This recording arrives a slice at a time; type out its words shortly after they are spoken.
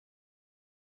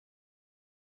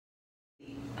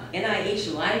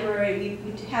NIH library.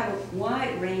 We have a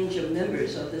wide range of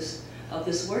members of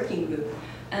this working group.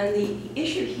 And the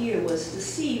issue here was to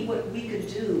see what we could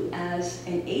do as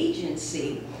an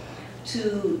agency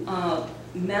to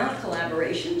mount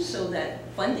collaboration so that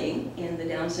funding in the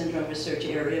Down syndrome research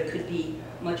area could be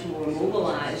much more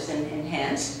mobilized and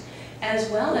enhanced, as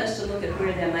well as to look at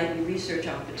where there might be research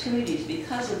opportunities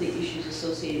because of the issues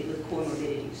associated with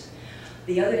comorbidities.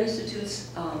 The other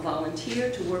institutes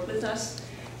volunteered to work with us,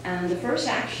 and the first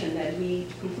action that we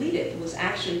completed was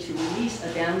actually to release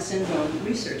a Down syndrome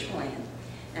research plan.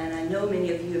 And I know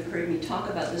many of you have heard me talk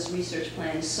about this research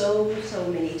plan so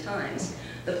many times.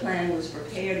 The plan was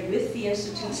prepared with the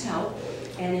Institute's help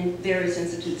and in various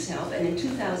institutes' help, and in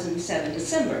 2007,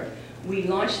 December, we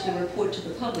launched the report to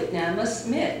the public. Now, I must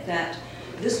admit that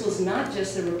this was not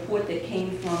just a report that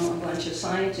came from a bunch of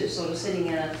scientists sort of sitting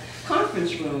in a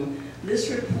conference room. This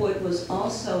report was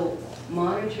also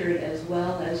monitored as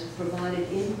well as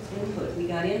provided input. We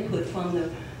got input from the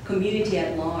community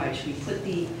at large. We put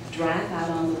the draft out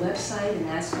on the website and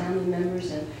asked family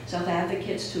members and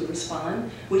self-advocates to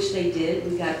respond, which they did.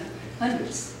 We got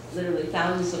hundreds, literally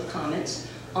thousands of comments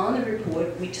on the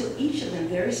report. We took each of them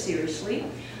very seriously.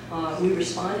 We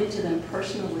responded to them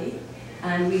personally,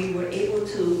 and we were able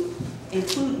to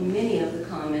include many of the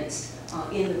comments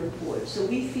in the report. So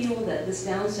we feel that this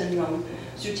Down syndrome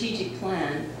strategic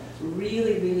plan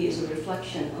really is a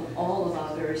reflection of all of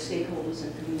our various stakeholders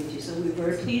and communities. So we're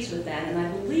very pleased with that, and I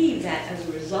believe that as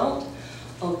a result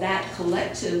of that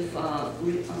collective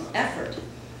effort,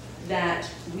 that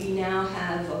we now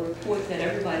have a report that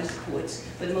everybody supports,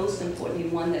 but most importantly,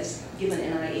 one that's given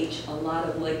NIH a lot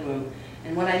of legroom.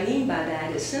 And what I mean by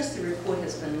that is, since the report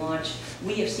has been launched,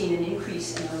 we have seen an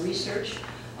increase in our research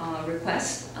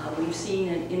requests. We've seen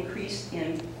an increase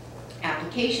in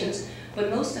applications, but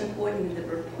most importantly, the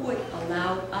report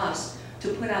allowed us to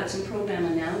put out some program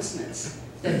announcements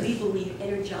that we believe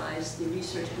energized the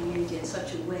research community in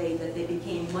such a way that they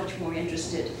became much more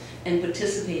interested in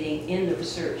participating in the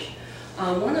research.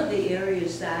 One of the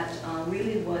areas that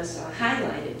really was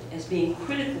highlighted as being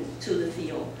critical to the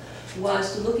field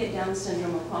was to look at Down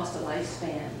syndrome across the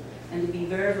lifespan and to be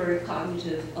very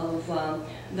cognitive of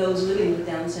those living with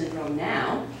Down syndrome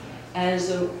now,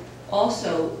 as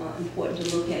also important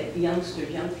to look at youngsters,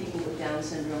 young people with Down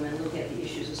syndrome, and look at the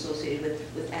issues associated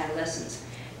with adolescents.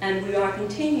 And we are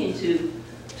continuing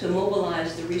to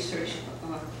mobilize the research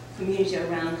community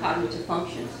around cognitive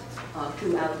functions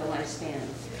throughout the lifespan.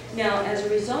 Now, as a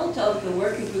result of the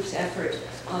working group's effort,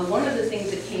 one of the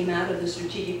things that came out of the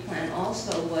strategic plan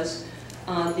also was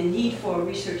the need for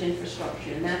research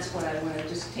infrastructure, and that's what I want to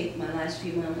just take my last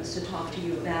few moments to talk to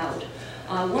you about.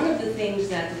 One of the things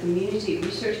that the community,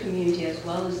 research community, as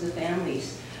well as the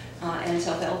families and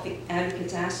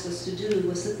self-advocates asked us to do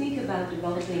was to think about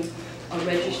developing a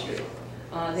registry.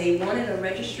 They wanted a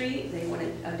registry, they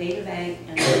wanted a data bank,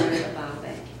 and they wanted a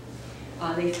biobank.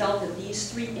 They felt that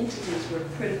these three entities were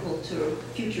critical to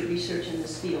future research in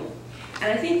this field.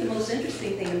 And I think the most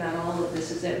interesting thing about all of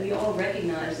this is that we all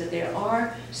recognize that there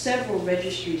are several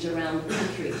registries around the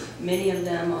country. Many of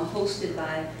them are hosted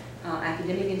by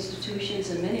academic institutions,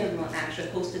 and many of them are actually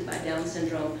hosted by Down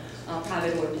syndrome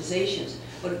private organizations.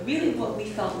 But really what we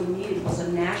felt we needed was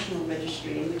a national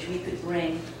registry in which we could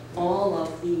bring all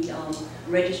of the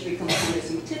registry components,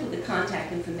 and particularly the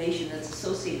contact information that's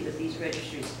associated with these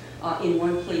registries in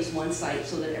one place, one site,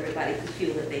 so that everybody could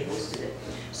feel that they hosted it.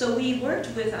 So we worked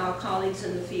with our colleagues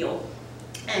in the field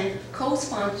and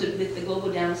co-sponsored with the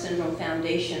Global Down Syndrome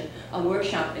Foundation a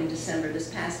workshop in December,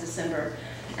 this past December.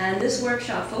 And this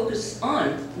workshop focused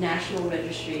on national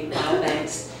registry,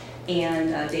 biobanks,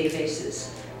 and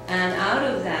databases. And out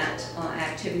of that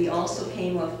activity also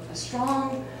came a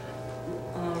strong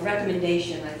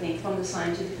recommendation, I think, from the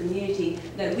scientific community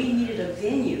that we needed a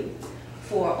venue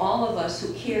for all of us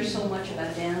who care so much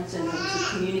about Down syndrome to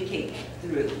communicate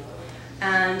through.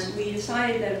 And we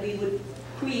decided that we would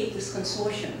create this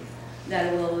consortium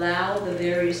that will allow the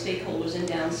various stakeholders in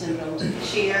Down syndrome to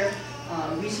share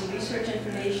recent research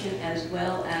information, as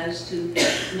well as to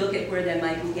look at where there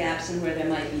might be gaps and where there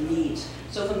might be needs.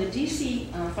 So from the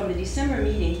December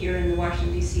meeting here in the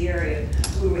Washington, D.C. area,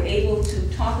 we were able to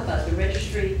talk about the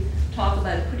registry, talk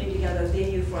about putting together a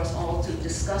venue for us all to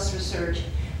discuss research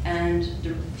and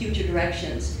the future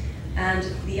directions. And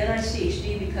the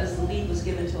NICHD, because the lead was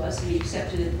given to us, we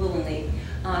accepted it willingly,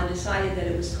 decided that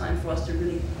it was time for us to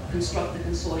really construct the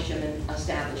consortium and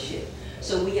establish it.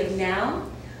 So we have now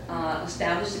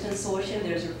established the consortium.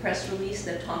 There's a press release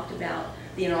that talked about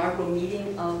the inaugural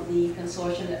meeting of the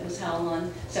consortium that was held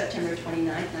on September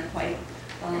 29th, not quite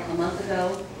a month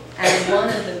ago. And one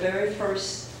of the very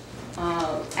first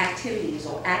activities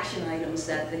or action items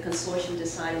that the consortium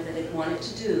decided that it wanted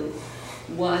to do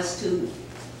was to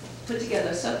put together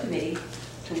a subcommittee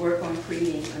to work on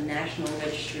creating a national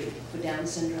registry for Down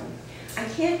syndrome. I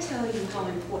can't tell you how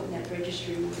important that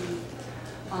registry will be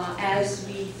as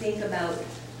we think about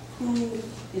who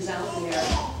is out there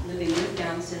living with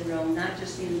Down syndrome, not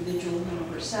just the individual, him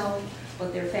or herself,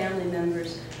 but their family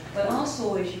members, but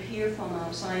also as you hear from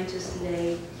our scientists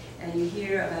today, and you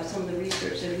hear about some of the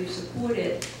research that we've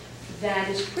supported, that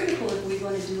is critical if we're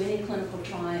going to do any clinical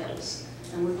trials,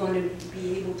 and we're going to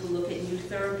be able to look at new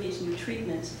therapies, new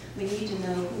treatments. We need to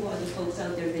know who are the folks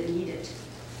out there that need it,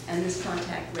 and this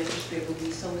contact registry will be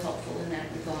so helpful in that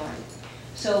regard.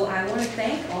 So I want to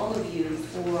thank all of you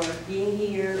for being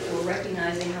here, for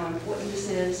recognizing how important this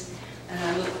is, and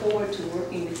I look forward to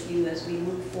working with you as we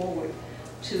move forward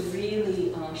to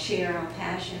really share our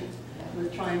passion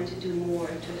with trying to do more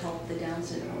to help the Down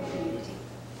syndrome community.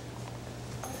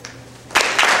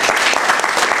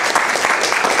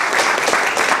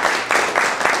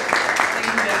 Thank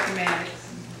you, Dr. Maddox.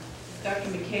 Dr.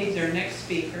 McCabe is our next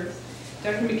speaker.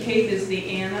 Dr. McCabe is the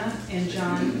Anna and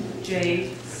John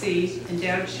J. C.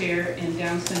 Endowed Chair in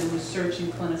Down Syndrome Research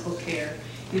and Clinical Care.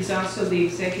 He's also the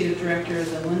Executive Director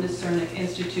of the Linda Crnic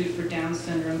Institute for Down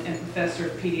Syndrome and Professor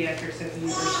of Pediatrics at the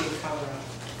University of Colorado.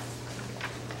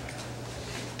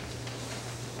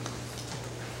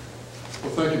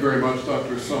 Well, thank you very much,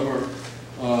 Dr. Sommer.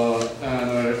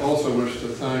 And I also wish to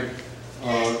thank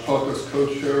caucus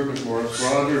co-chair McMorris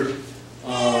Rogers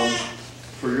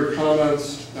for your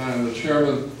comments, and the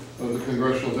chairman of the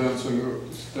Congressional Down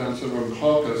Syndrome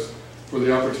Caucus for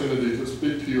the opportunity to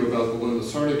speak to you about the Linda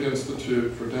Crnic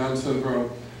Institute for Down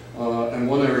Syndrome and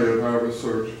one area of our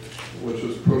research, which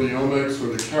is proteomics,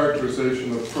 or the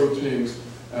characterization of proteins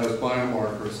as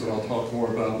biomarkers, that I'll talk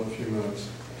more about in a few minutes.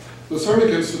 The Crnic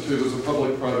Institute is a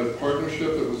public-private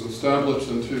partnership that was established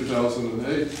in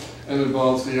 2008 and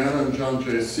involves the Anna and John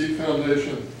J. C.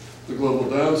 Foundation, the Global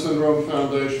Down Syndrome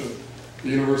Foundation, the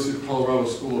University of Colorado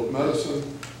School of Medicine,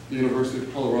 the University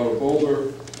of Colorado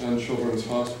Boulder, and Children's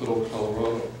Hospital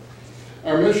Colorado.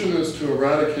 Our mission is to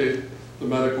eradicate the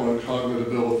medical and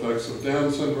cognitive ill effects of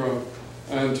Down syndrome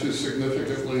and to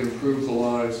significantly improve the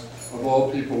lives of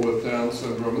all people with Down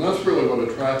syndrome. And that's really what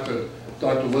attracted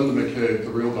Dr. Linda McCabe,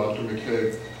 the real Dr.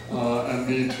 McCabe, and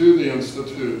me to the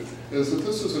Institute, is that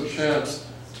this is a chance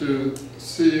to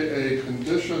see a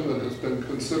condition that has been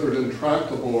considered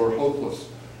intractable or hopeless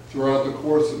throughout the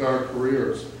course of our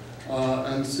careers,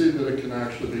 and see that it can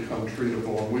actually become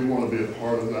treatable. And we want to be a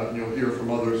part of that. And you'll hear from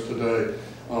others today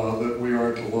that we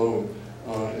aren't alone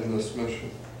in this mission.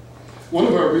 One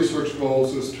of our research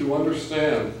goals is to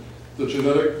understand the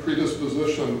genetic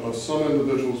predisposition of some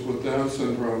individuals with Down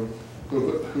syndrome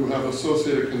who have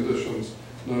associated conditions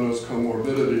known as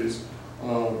comorbidities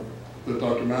that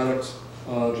Dr. Maddox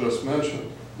just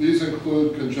mentioned. These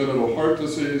include congenital heart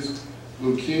disease,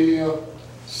 leukemia,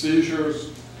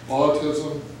 seizures,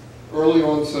 autism, early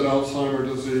onset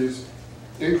Alzheimer's disease,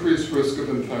 increased risk of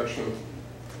infection.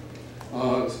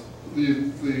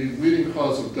 The leading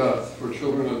cause of death for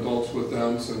children and adults with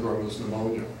Down syndrome is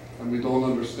pneumonia, and we don't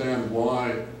understand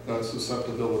why that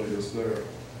susceptibility is there.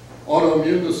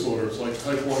 Autoimmune disorders like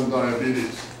type 1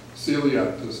 diabetes,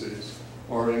 celiac disease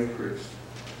are increased.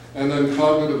 And then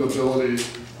cognitive ability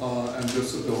and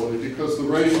disability, because the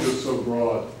range is so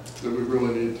broad that we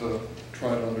really need to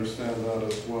try to understand that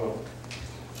as well.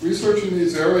 Research in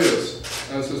these areas,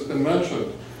 as has been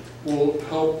mentioned, will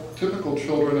help typical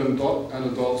children and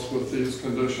adults with these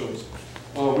conditions.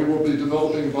 We will be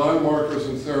developing biomarkers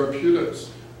and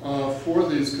therapeutics for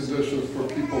these conditions for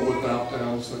people without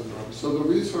Down syndrome. So the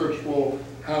research will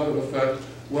have an effect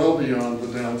well beyond the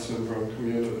Down syndrome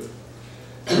community.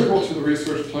 Integral to the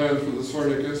research plan for the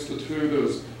Crnic Institute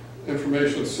is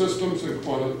Information Systems and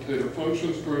Quantitative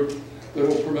Functions Group that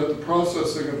will permit the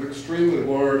processing of extremely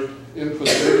large input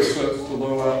data sets to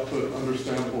low output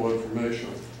understandable information.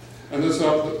 And this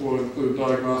output will include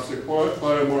diagnostic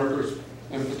biomarkers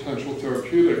and potential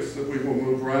therapeutics that we will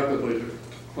move rapidly to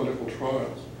clinical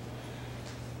trials.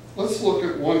 Let's look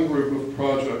at one group of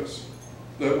projects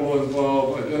that will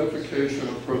involve identification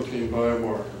of protein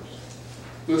biomarkers.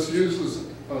 This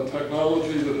uses a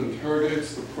technology that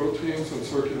interrogates the proteins in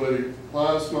circulating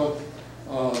plasma,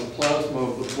 the plasma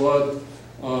of the blood,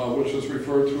 which is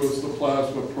referred to as the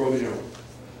plasma proteome,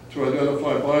 to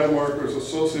identify biomarkers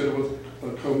associated with a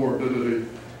comorbidity,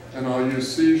 and I'll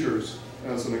use seizures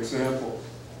as an example.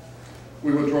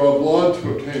 We would draw blood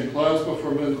to obtain plasma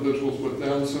from individuals with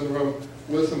Down syndrome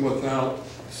with and without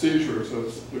seizures,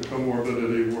 as the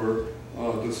comorbidity we're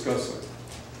discussing.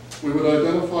 We would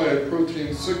identify a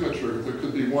protein signature. There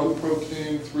could be one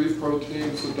protein, 3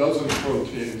 proteins, a dozen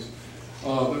proteins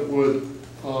that would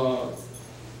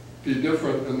be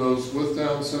different in those with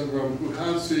Down syndrome who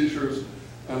had seizures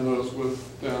and those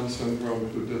with Down syndrome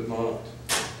who did not.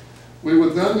 We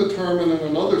would then determine in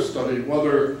another study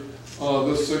whether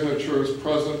this signature is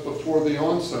present before the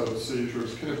onset of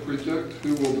seizures. Can it predict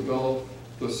who will develop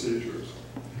the seizures?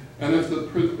 And if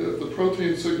the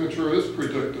protein signature is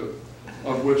predictive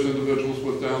of which individuals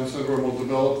with Down syndrome will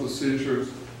develop the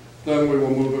seizures, then we will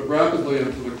move it rapidly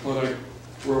into the clinic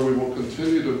where we will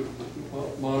continue to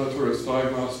monitor its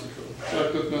diagnostic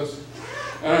effectiveness,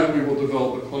 and we will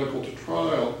develop a clinical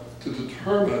trial to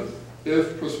determine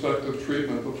if prospective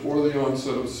treatment before the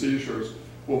onset of seizures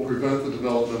will prevent the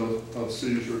development of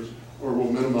seizures or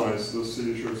will minimize the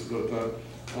seizures that that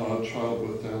child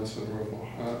with Down syndrome will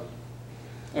have.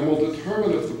 And we'll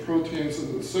determine if the proteins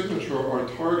in the signature are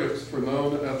targets for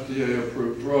known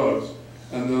FDA-approved drugs,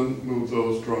 and then move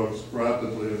those drugs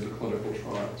rapidly into clinical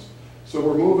trials. So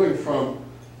we're moving from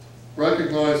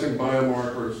recognizing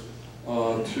biomarkers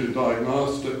to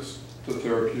diagnostics to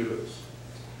therapeutics.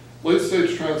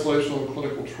 Late-stage translational and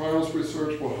clinical trials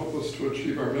research will help us to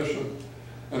achieve our mission,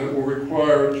 and it will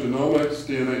require genomics,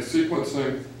 DNA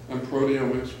sequencing, and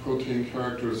proteomics protein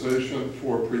characterization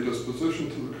for predisposition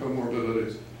to the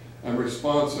comorbidities and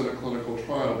response in a clinical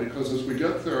trial. Because as we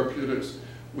get therapeutics,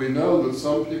 we know that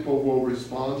some people will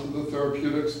respond to the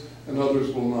therapeutics and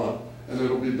others will not. And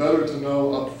it'll be better to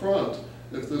know up front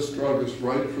if this drug is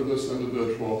right for this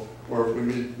individual or if we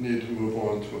need to move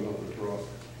on to another drug.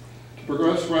 To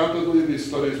progress rapidly, these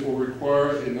studies will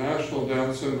require a national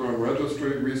Down syndrome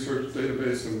registry, research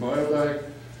database, and biobank.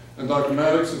 And Dr.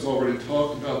 Maddox has already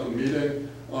talked about the meeting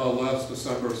last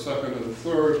December 2nd and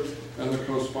 3rd and the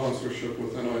co-sponsorship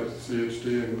with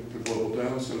NICHD and the Global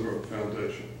Down Syndrome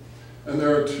Foundation. And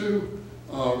there are 2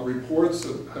 reports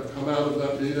that have come out of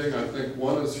that meeting. I think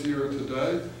one is here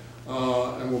today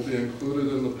and will be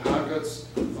included in the packets,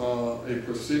 a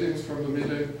proceedings from the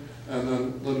meeting, and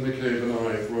then Lynn McCabe and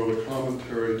I wrote a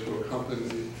commentary to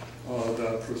accompany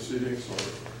that proceedings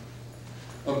article.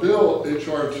 A bill,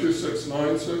 H.R.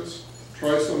 2696,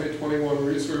 Trisomy 21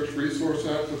 Research Resource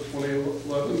Act of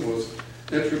 2011, was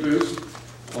introduced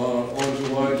on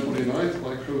July 29th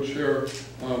by co-chair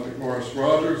McMorris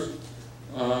Rogers,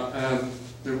 and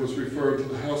it was referred to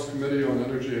the House Committee on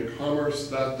Energy and Commerce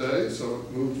that day, so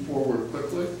it moved forward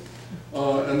quickly,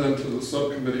 and then to the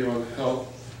Subcommittee on Health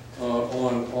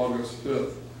on August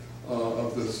 5th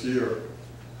of this year.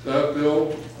 That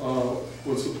bill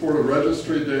would support a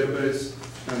registry, database,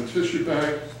 and tissue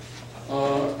bank,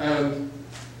 and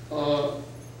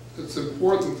it's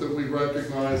important that we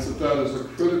recognize that that is a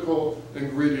critical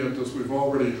ingredient, as we've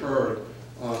already heard.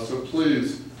 So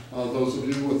please, those of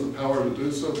you with the power to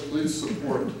do so, please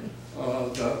support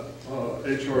that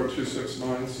H.R.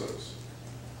 2696.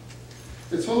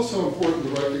 It's also important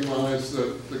to recognize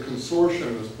that the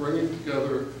consortium is bringing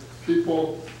together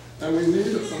people, and we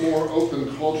need a more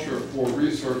open culture for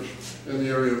research in the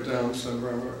area of Down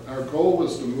syndrome. Our goal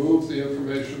was to move the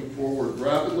information forward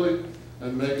rapidly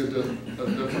and make a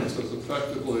difference as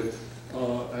effectively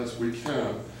as we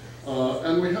can.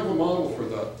 And we have a model for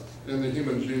that in the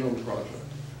Human Genome Project.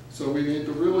 So we need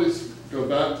to really go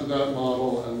back to that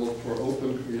model and look for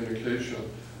open communication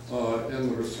in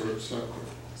the research sector.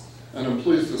 And I'm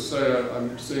pleased to say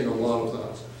I'm seeing a lot of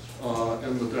that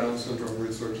in the Down syndrome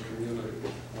research community.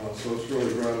 So it's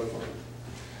really gratifying.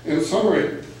 In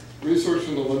summary, research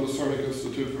in the Linda Crnic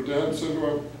Institute for Down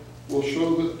syndrome will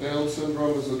show that Down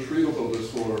syndrome is a treatable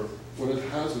disorder when it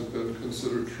hasn't been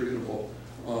considered treatable.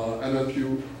 And if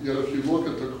you look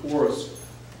at the course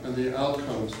and the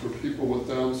outcomes for people with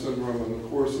Down syndrome in the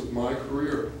course of my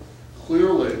career,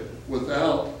 clearly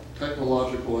without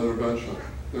technological intervention,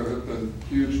 there have been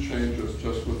huge changes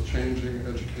just with changing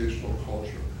educational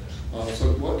culture.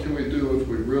 So what can we do if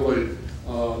we really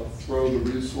throw the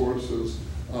resources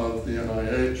of the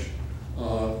NIH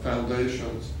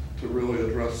foundations to really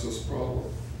address this problem?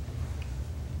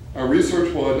 Our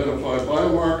research will identify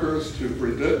biomarkers to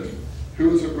predict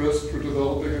who is at risk for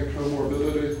developing a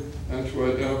comorbidity and to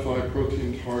identify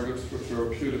protein targets for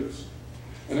therapeutics.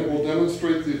 And it will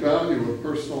demonstrate the value of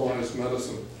personalized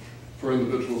medicine for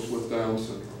individuals with Down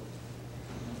syndrome.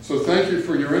 So thank you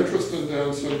for your interest in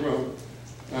Down syndrome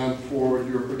and for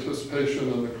your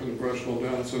participation in the Congressional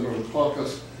Down Syndrome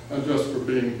Caucus and just for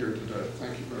being here today.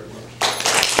 Thank you very much.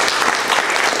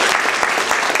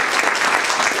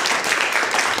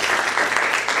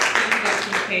 Thank you, Dr.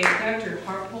 McCabe. Dr.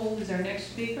 Harpold is our next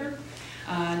speaker.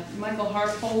 Michael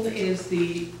Harpold is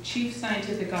the Chief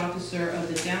Scientific Officer of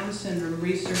the Down Syndrome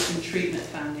Research and Treatment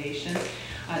Foundation.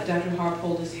 Dr.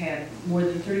 Harpold has had more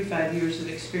than 35 years of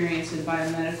experience in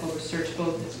biomedical research,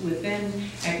 both within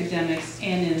academics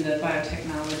and in the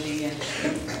biotechnology industry.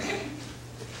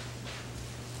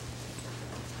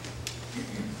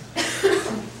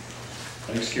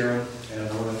 Thanks, Karen, and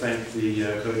I want to thank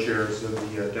the co-chairs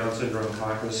of the Down Syndrome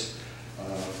Caucus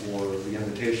for the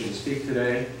invitation to speak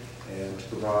today and to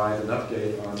provide an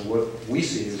update on what we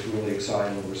see as really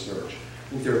exciting research. I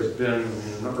think there has been,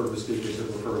 a number of the speakers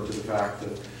have referred to the fact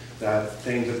that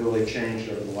things have really changed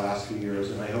over the last few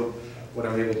years, and I hope what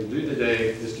I'm able to do today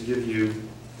is to give you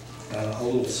a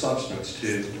little substance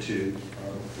to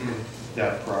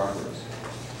that progress.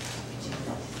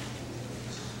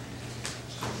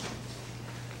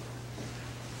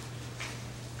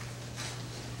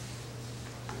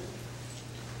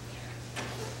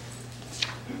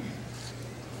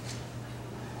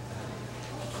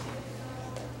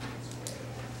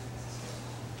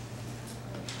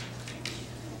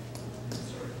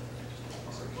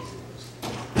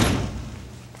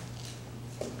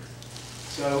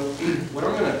 So what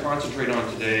I'm going to concentrate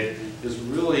on today is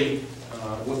really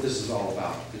what this is all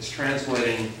about. It's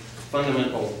translating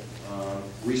fundamental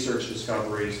research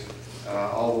discoveries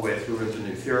all the way through into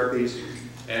new therapies.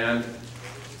 And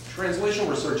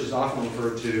translational research is often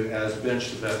referred to as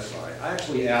bench to bedside. I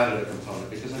actually added a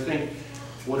component because I think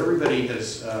what everybody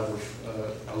has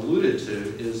alluded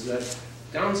to is that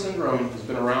Down syndrome has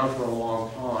been around for a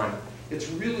long time.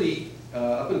 It's really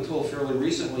up until fairly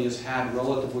recently has had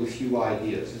relatively few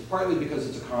ideas. It's partly because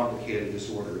it's a complicated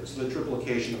disorder. It's the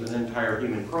triplication of an entire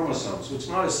human chromosome. So it's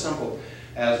not as simple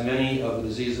as many of the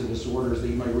diseases and disorders that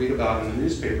you might read about in the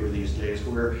newspaper these days,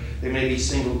 where they may be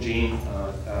single gene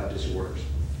disorders.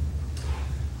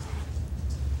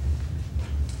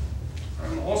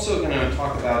 I'm also going to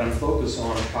talk about and focus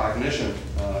on cognition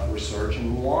research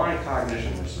and why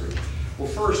cognition research. Well,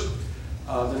 first,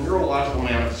 the neurological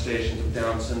manifestations of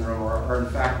Down syndrome are in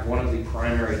fact one of the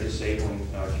primary disabling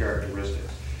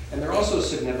characteristics. And they're also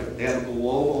significant. They have a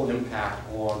global impact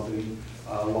on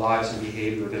the lives and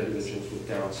behavior of individuals with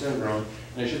Down syndrome.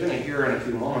 And as you're going to hear in a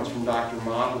few moments from Dr.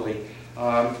 Mobley,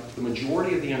 the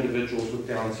majority of the individuals with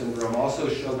Down syndrome also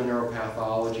show the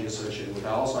neuropathology associated with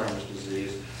Alzheimer's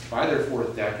disease by their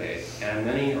 4th decade, and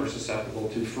many are susceptible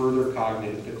to further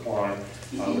cognitive decline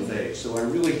with age. So I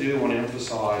really do want to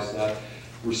emphasize that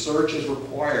research is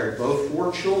required both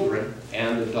for children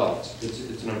and adults.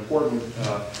 It's an important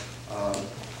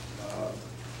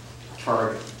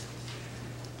target.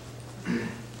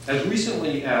 As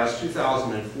recently as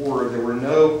 2004, there were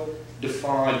no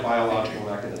defined biological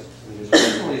mechanisms. I mean, as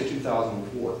recently as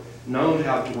 2004, known to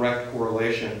have direct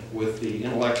correlation with the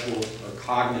intellectual or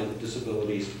cognitive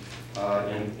disabilities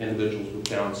in individuals with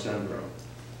Down syndrome.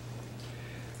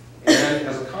 And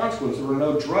as a consequence, there were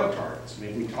no drug targets. I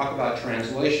mean, we talk about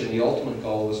translation, the ultimate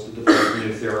goal is to develop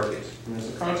new therapies. And as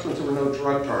a consequence, there were no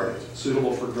drug targets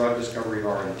suitable for drug discovery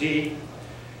R&D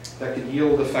that could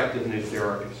yield effective new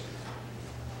therapies.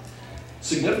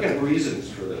 Significant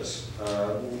reasons for this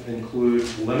include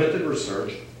limited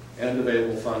research and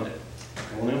available funding.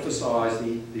 I want to emphasize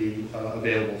the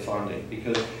available funding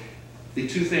because the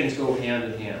two things go hand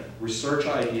in hand. Research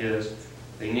ideas,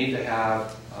 they need to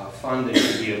have funding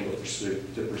to be able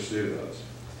to pursue those.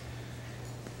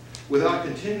 Without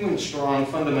continuing strong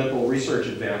fundamental research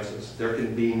advances, there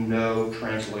can be no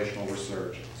translational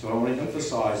research. So I want to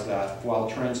emphasize that while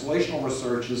translational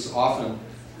research is often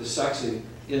the sexy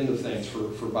end of things for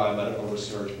biomedical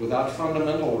research, without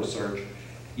fundamental research,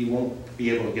 you won't be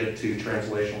able to get to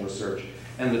translational research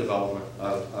and the development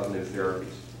of new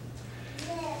therapies.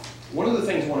 One of the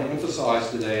things I want to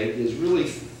emphasize today is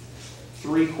really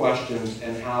 3 questions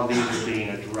and how these are being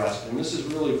addressed. And this is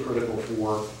really critical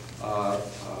for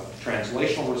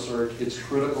translational research. It's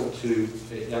critical to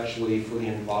actually for the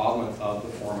involvement of the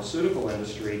pharmaceutical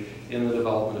industry in the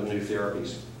development of new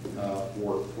therapies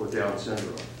for Down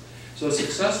syndrome. So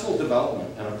successful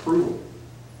development and approval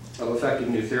of effective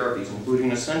new therapies,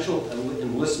 including essential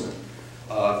enlistment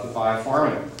of the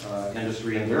biopharma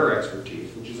industry and their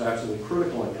expertise, which is absolutely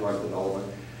critical in drug development,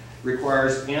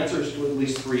 requires answers to at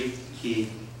least 3 key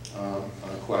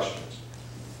questions.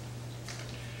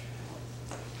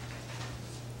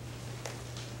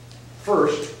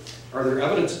 First, are there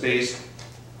evidence-based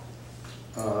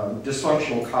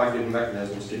dysfunctional cognitive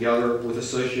mechanisms together with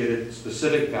associated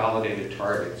specific validated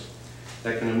targets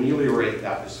that can ameliorate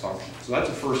that dysfunction? So that's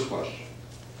the first question.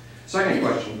 Second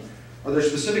question, are there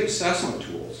specific assessment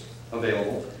tools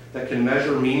available that can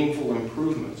measure meaningful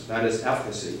improvements, that is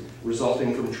efficacy,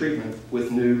 resulting from treatment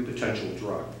with new potential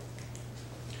drug?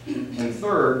 And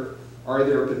third, are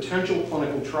there potential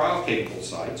clinical trial capable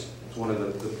sites? That's one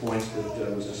of the points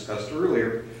that was discussed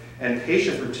earlier. And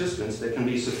patient participants that can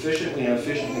be sufficiently and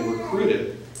efficiently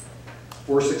recruited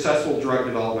for successful drug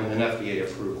development and FDA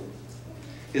approval.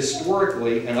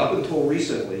 Historically, and up until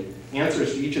recently,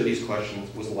 answers to each of these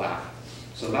questions was lack.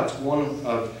 So that's one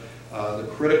of the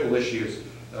critical issues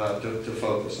to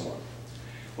focus on.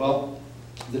 Well,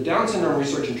 the Down Syndrome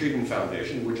Research and Treatment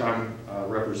Foundation, which I'm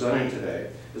representing today,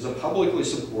 is a publicly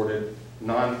supported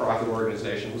nonprofit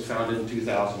organization. It was founded in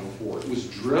 2004. It was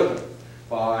driven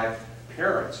by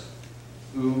parents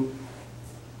who,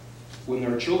 when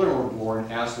their children were born,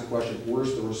 asked the question,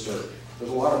 where's the research?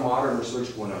 There's a lot of modern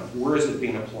research going on. Where is it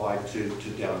being applied to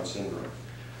Down syndrome?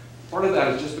 Part of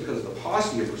that is just because of the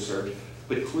paucity of research,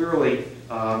 but clearly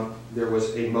there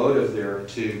was a motive there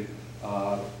to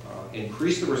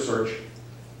increase the research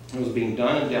that was being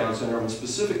done in Down syndrome, and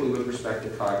specifically with respect to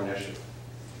cognition.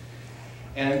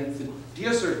 And the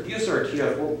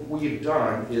DSRTF, what we've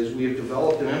done is we have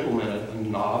developed and implemented a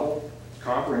novel,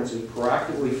 comprehensive,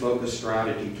 proactively focused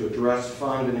strategy to address,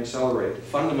 fund, and accelerate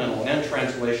fundamental and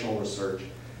translational research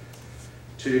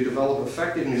to develop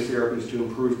effective new therapies to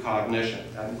improve cognition.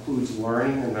 That includes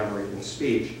learning and memory and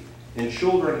speech in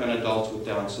children and adults with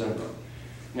Down syndrome.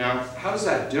 Now, how does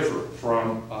that differ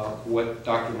from what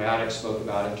Dr. Maddox spoke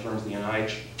about in terms of the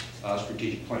NIH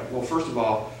strategic plan? Well, first of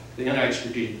all, the NIH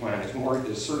strategic plan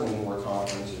is certainly more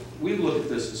comprehensive. We look at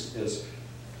this as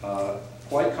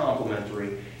quite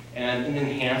complementary and an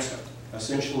enhancement.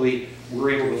 Essentially,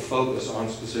 we're able to focus on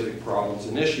specific problems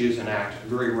and issues and act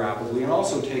very rapidly, and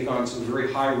also take on some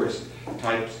very high-risk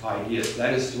type ideas.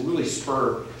 That is to really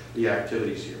spur the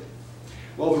activities here.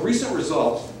 Well, the recent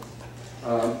results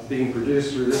being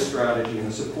produced through this strategy and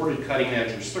the supported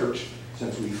cutting-edge research,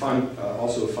 since we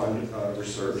also fund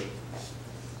research,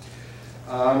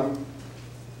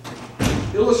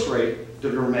 illustrate the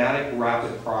dramatic,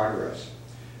 rapid progress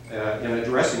in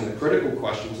addressing the critical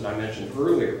questions that I mentioned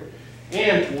earlier,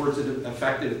 and towards the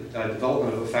effective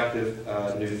development of effective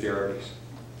new therapies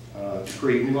to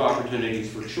create new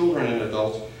opportunities for children and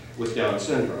adults with Down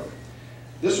syndrome.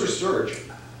 This research,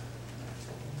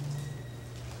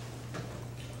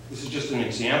 this is just an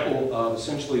example of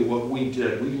essentially what we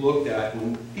did. We looked at,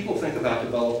 when people think about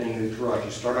developing new drugs,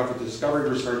 you start off with the discovery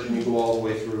research and you go all the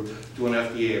way through to an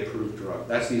FDA-approved drug.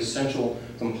 That's the essential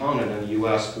component in the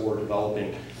US for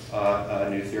developing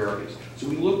new therapies. So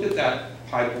we looked at that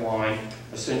pipeline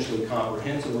essentially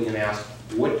comprehensively and asked,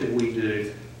 what could we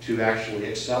do to actually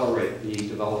accelerate the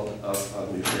development of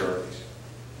new therapies?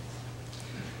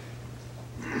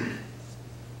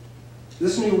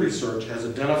 This new research has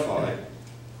identified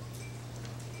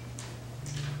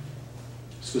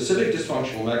specific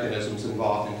dysfunctional mechanisms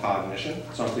involved in cognition,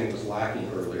 something that was lacking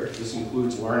earlier. This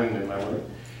includes learning and memory,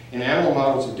 in animal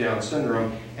models of Down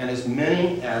syndrome, and as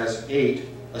many as 8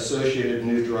 associated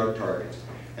new drug targets.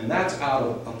 And that's out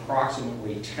of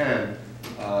approximately 10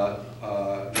 that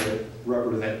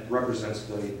represents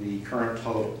the current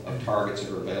total of targets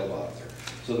that are available out there.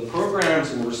 So the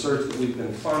programs and research that we've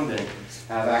been funding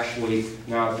have actually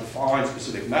now defined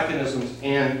specific mechanisms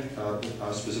and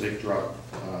specific drug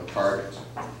targets.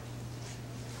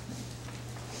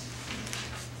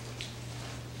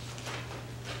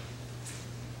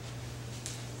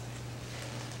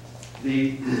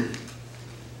 The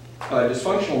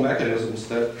dysfunctional mechanisms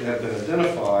that have been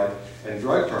identified and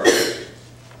drug targets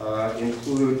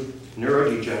include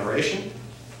neurodegeneration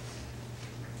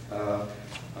of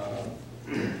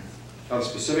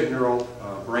specific neural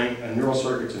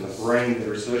circuits in the brain that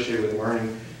are associated with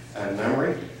learning and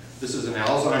memory. This is an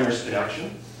Alzheimer's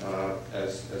connection,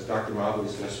 as Dr. Mobley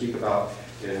is going to speak about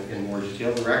in more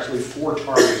detail. There are actually 4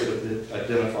 targets that have been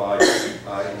identified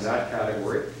in that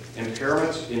category.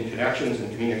 Impairments in connections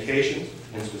and communications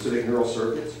in specific neural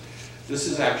circuits. This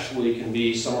is actually can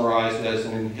be summarized as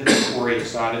an inhibitory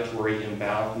excitatory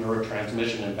imbalance,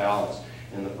 neurotransmission imbalance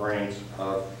in the brains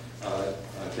of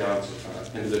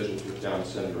individuals with Down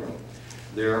syndrome.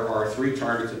 There are 3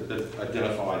 targets that have been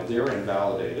identified there and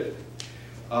validated.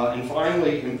 And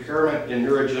finally, impairment in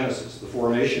neurogenesis, the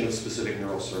formation of specific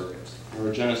neural circuits.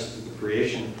 Neurogenesis is the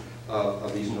creation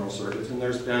of these neural circuits, and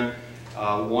there's been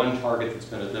 1 target that's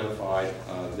been identified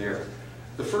there.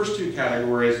 The first 2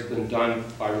 categories have been done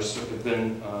by have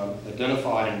been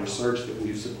identified in research that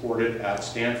we've supported at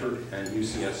Stanford and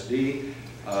UCSD,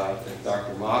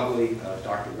 Dr. Mobley,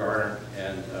 Dr. Garner,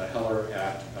 and Heller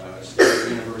at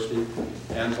Stanford University.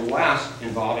 And the last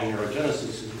involving neurogenesis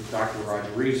is with Dr. Roger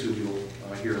Reeves, who you'll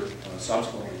hear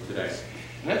subsequently today.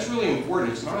 And that's really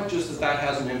important. It's not just that that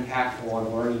has an impact on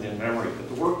learning and memory, but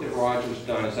the work that Roger's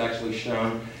done has actually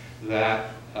shown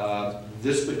that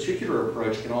this particular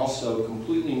approach can also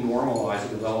completely normalize the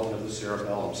development of the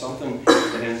cerebellum, something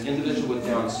that an individual with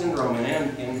Down syndrome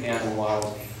and in animal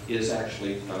models is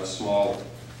actually small.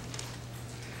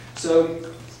 So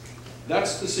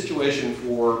that's the situation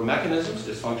for mechanisms,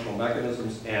 dysfunctional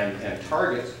mechanisms, and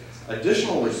targets.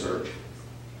 Additional research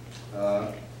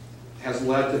has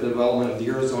led to the development of the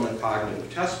Arizona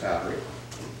Cognitive Test Battery,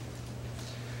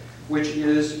 which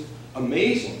is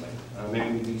amazingly,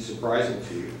 maybe be surprising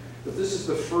to you, but this is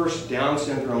the first Down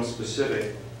syndrome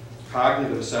specific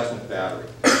cognitive assessment battery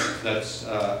that's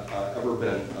ever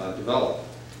been developed.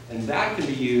 And that can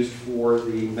be used for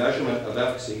the measurement of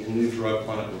efficacy in new drug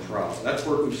clinical trials. That's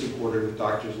work we've supported with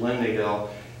Drs. Lynn Nadell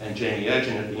and Jamie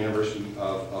Edgen at the University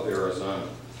of Arizona.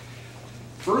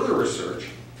 Further research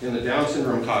in the Down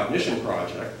Syndrome Cognition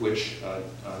Project, which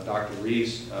Dr.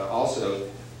 Reeves also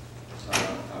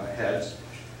heads,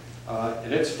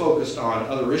 and it's focused on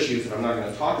other issues that I'm not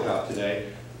going to talk about today,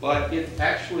 but it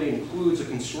actually includes a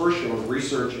consortium of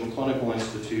research and clinical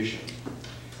institutions.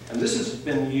 And this has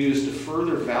been used to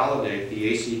further validate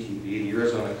the ACTB, the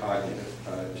Arizona Cognitive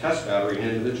Test Battery, in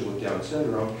individuals with Down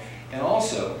syndrome, and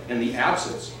also, in the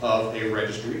absence of a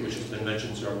registry, which has been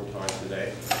mentioned several times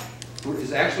today,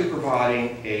 is actually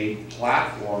providing a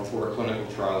platform for a clinical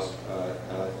trials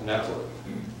network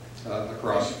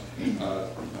across the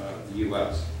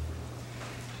U.S.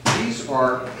 These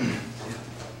are,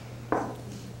 not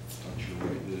sure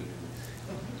what I did.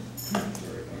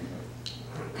 Sorry about that.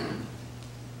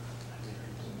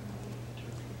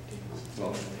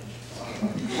 Well,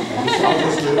 I'll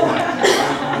just move on.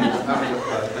 I'm having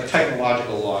a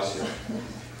technological loss here.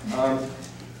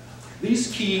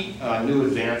 These key new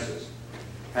advances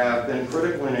have been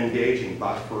critical in engaging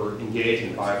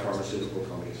biopharmaceutical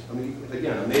companies. I mean,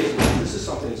 again, amazingly, this is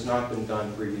something that's not been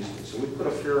done previously. So we put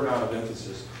a fair amount of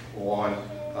emphasis on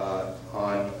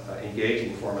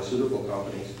engaging pharmaceutical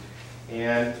companies.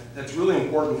 And that's really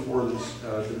important for the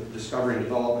discovery and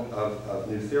development of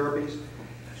new therapies.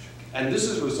 And this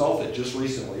has resulted just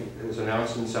recently, it was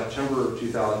announced in September of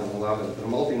 2011, that a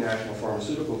multinational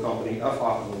pharmaceutical company,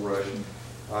 Hopkins Roche,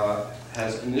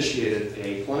 has initiated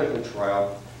a clinical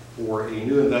trial for a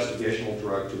new investigational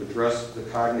drug to address the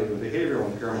cognitive and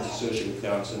behavioral impairments associated with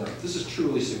Down syndrome. This is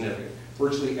truly significant.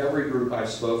 Virtually every group I've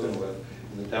spoken with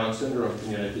in the Down syndrome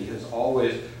community has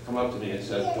always come up to me and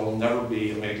said, there'll never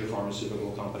be a major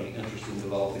pharmaceutical company interested in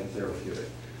developing a therapeutic.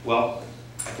 Well,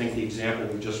 I think the example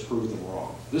would just prove them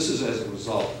wrong. This is as a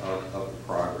result of the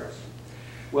progress.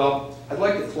 Well, I'd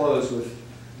like to close with,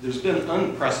 there's been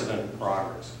unprecedented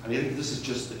progress. I mean, this is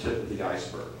just the tip of the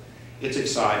iceberg. It's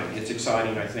exciting. It's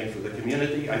exciting, I think, for the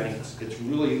community. I think it's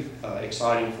really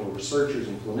exciting for researchers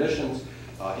and clinicians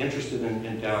interested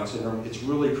in Down syndrome. It's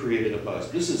really created a buzz.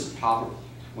 This is palpable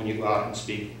when you go out and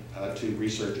speak to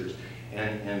researchers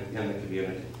and the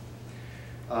community.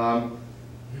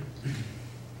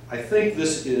 I think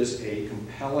this is a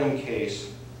compelling case,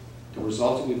 the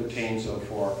results that we've obtained so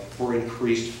far, for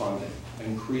increased funding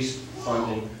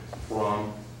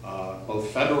from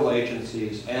both federal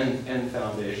agencies and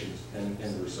foundations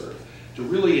in research. To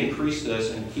really increase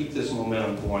this and keep this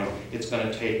momentum going, it's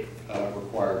going to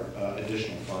require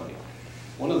additional funding.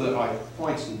 One of the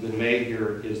points that have been made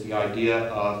here is the idea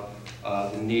of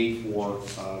the need for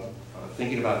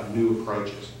thinking about new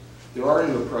approaches. There are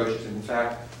new approaches. In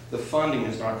fact, the funding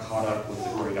has not caught up with the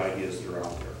great ideas that are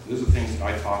out there. Those are things that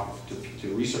I talk to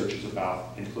researchers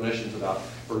about and clinicians about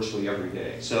virtually every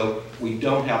day. So we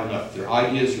don't have enough. Their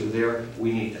ideas are there.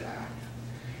 We need to act.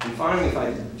 And finally, if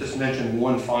I just mention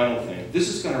one final thing, this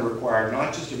is going to require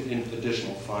not just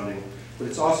additional funding, but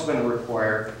it's also going to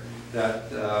require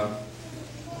that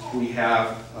we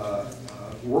have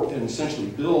worked and essentially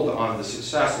build on the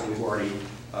success that we've already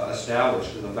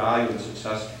established and the value and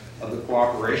success of the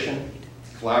cooperation,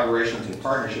 collaborations, and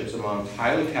partnerships among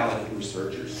highly talented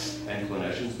researchers and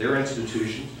clinicians, their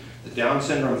institutions, the Down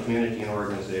syndrome community and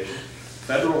organizations,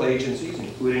 federal agencies,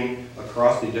 including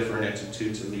across the different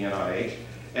institutes of the NIH,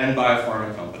 and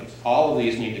biopharma companies. All of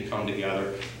these need to come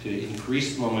together to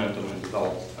increase momentum and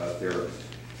develop therapies.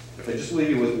 If I just leave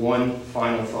you with one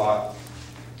final thought,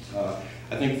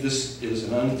 I think this is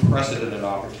an unprecedented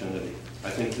opportunity. I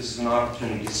think this is an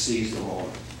opportunity to seize the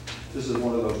moment. This is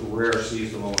one of those rare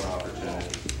seize the moment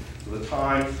opportunities. So the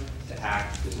time to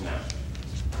act is now.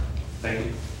 Thank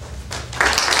you.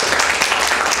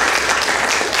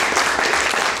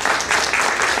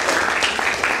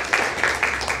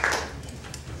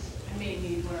 I may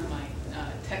need one of my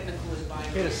technical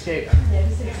advisors. Hit escape.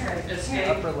 Escape.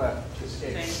 Upper left.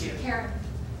 Escape. Thank you. Karen.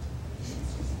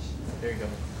 There you go.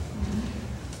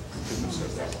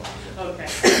 Okay.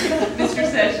 Mr.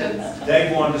 Sessions.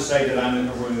 Dave wanted to say that I'm in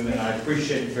the room, and I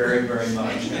appreciate it very, very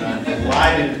much. And I'm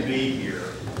delighted to be here.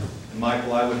 And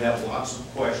Michael, I would have lots of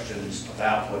questions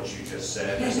about what you just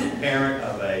said. As a parent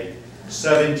of a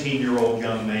 17-year-old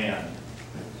young man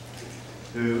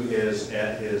who is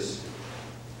at his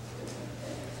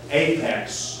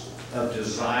apex of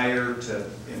desire to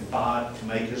embody, to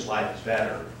make his life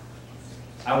better,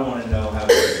 I want to know how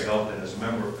we can help it. As a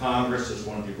member of Congress, as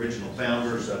one of the original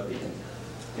founders of the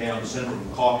Down Syndrome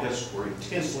Caucus, we're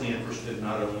intensely interested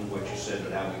not only in what you said,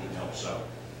 but how we can help. So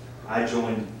I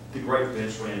join the great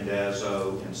Vince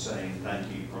Randazzo in saying thank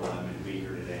you for allowing me to be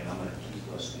here today, and I'm going to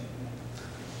keep listening.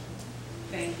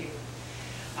 Thank you.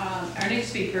 Our next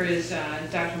speaker is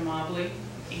Dr. Mobley,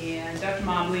 and Dr.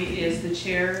 Mobley is the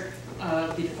chair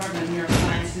of the Department of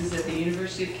Neurosciences at the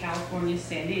University of California,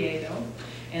 San Diego,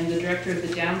 and the director of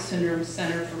the Down Syndrome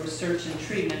Center for Research and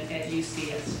Treatment at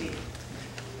UCSD.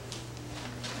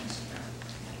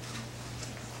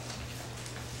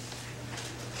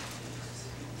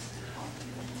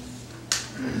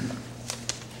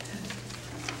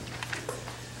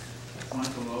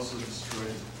 Michael also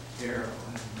destroyed Arrow.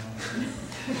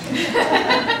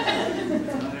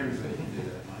 Not everybody can do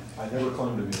that, Mike. I never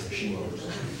claimed to be a machine.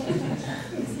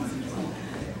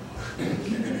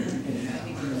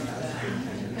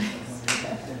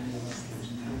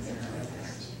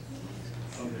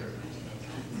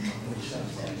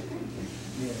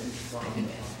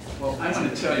 Well, I want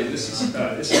to tell you, this is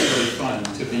really fun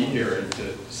to be here and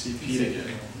to see Pete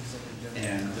again,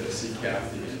 and to see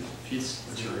Kathy. And Pete's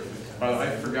terrific. By the way,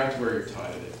 I forgot to wear your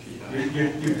tie today,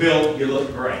 Pete. You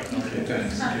look great. Okay,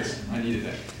 thanks. Yes, I needed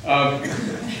that.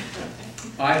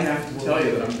 I have to tell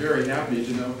you that I'm very happy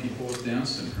to know people with Down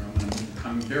syndrome, and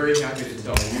I'm very happy to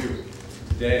tell you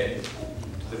today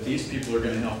that these people are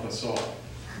going to help us all.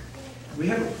 We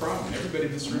have a problem. Everybody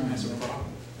in this room has a problem.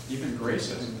 Even Grace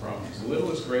has a problem. As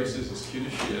little as Grace is, as cute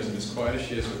as she is, and as quiet as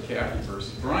she is with Kathy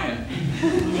versus Brian,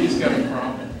 she's got a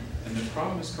problem. And the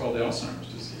problem is called Alzheimer's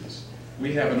disease.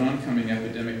 We have an oncoming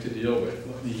epidemic to deal with.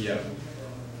 Let me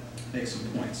make some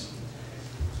points.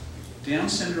 Down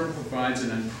syndrome provides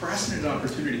an unprecedented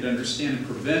opportunity to understand and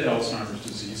prevent Alzheimer's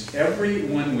disease.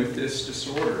 Everyone with this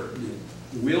disorder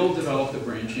will develop the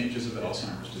brain changes of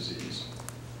Alzheimer's disease.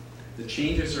 The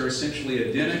changes are essentially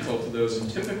identical to those in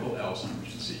typical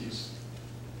Alzheimer's disease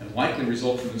and likely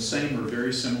result from the same or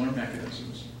very similar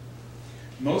mechanisms.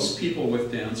 Most people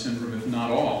with Down syndrome, if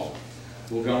not all,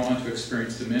 will go on to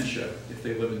experience dementia if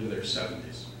they live into their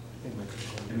 70s.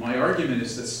 And my argument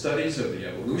is that studies of the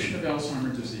evolution of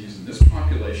Alzheimer's disease in this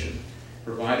population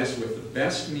provide us with the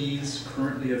best means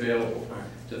currently available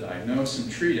to diagnose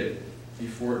and treat it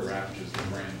before it ravages the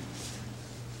brain.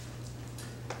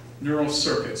 Neural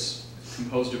circuits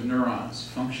composed of neurons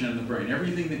function in the brain.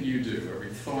 Everything that you do, every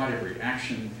thought, every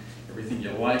action, everything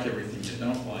you like, everything you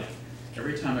don't like,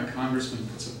 every time a congressman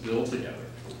puts a bill together,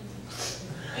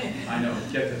 I know,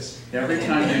 get this, every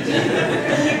time they do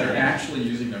that, they're actually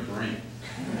using their brain.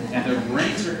 And their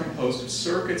brains are composed of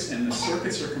circuits, and the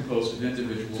circuits are composed of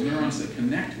individual neurons that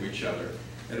connect to each other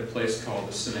at a place called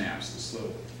the synapse, this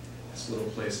little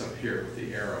place up here with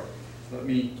the arrow. Let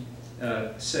me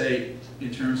say,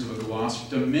 in terms of a gloss,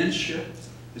 dementia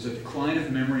is a decline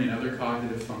of memory and other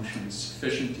cognitive functions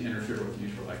sufficient to interfere with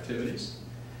usual activities.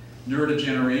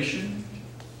 Neurodegeneration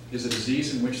is a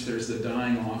disease in which there's the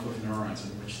dying off of neurons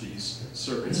in which these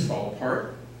circuits fall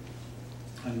apart.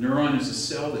 A neuron is a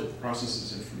cell that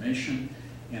processes information,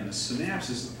 and the synapse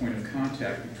is the point of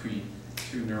contact between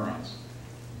two neurons.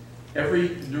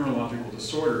 Every neurological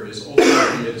disorder is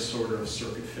ultimately a disorder of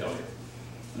circuit failure.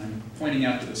 And I'm pointing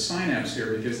out to the synapse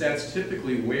here because that's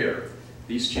typically where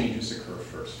these changes occur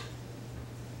first.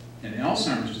 In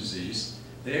Alzheimer's disease,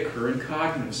 they occur in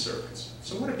cognitive circuits.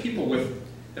 So what do people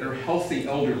that are healthy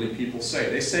elderly people say?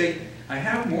 They say, I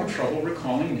have more trouble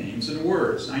recalling names and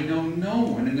words. I know no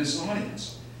one in this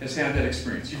audience has had that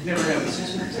experience. You've never had this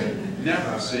experience, have you?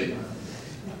 Never, see?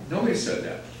 Nobody said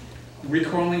that.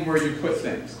 Recalling where you put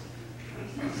things.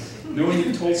 Knowing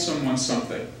you told someone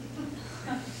something.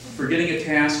 Forgetting a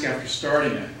task after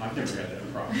starting it. I've never had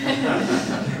that problem.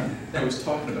 I was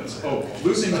talking about this. Oh,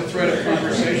 losing the thread of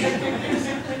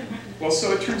conversation. Well,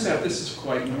 so it turns out this is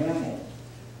quite normal.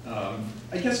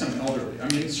 I guess I'm elderly. I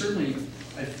mean, certainly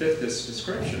I fit this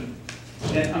description.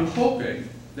 And I'm hoping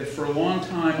that for a long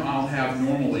time I'll have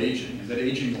normal aging, and that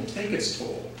aging will take its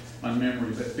toll on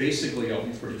memory, but basically I'll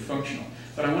be pretty functional.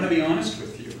 But I want to be honest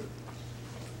with you.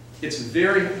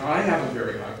 I have a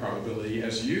very high probability,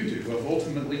 as you do, of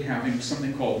ultimately having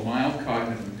something called mild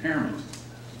cognitive impairment,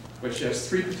 which has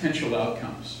three potential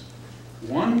outcomes.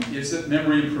 One is that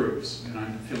memory improves, and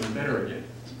I'm feeling better again.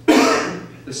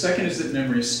 The second is that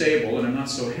memory is stable, and I'm not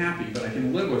so happy, but I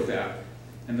can live with that.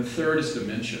 And the third is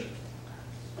dementia.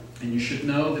 And you should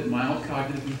know that mild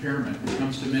cognitive impairment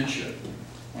becomes dementia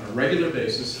on a regular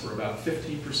basis for about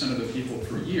 15% of the people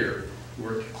per year who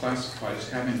are classified as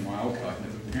having mild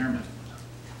cognitive impairment.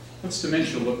 What's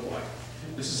dementia look like?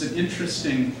 This is an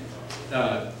interesting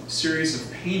series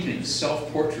of paintings,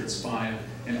 self-portraits by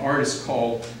an artist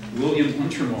called William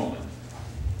Untermolen.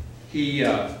 He,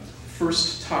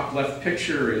 first top left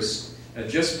picture is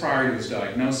just prior to his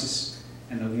diagnosis,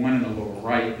 and the one in the lower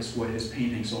right is what his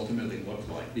paintings ultimately looked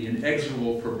like, the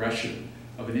inexorable progression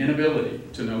of an inability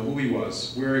to know who he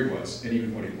was, where he was, and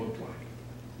even what he looked like.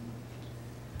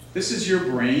 This is your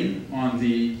brain on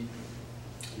the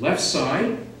left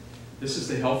side. This is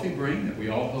the healthy brain that we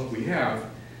all hope we have.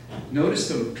 Notice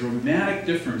the dramatic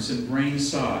difference in brain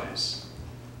size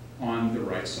on the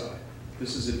right side.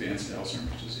 This is advanced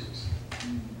Alzheimer's disease.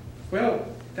 Well,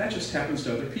 that just happens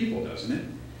to other people, doesn't it?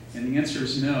 And the answer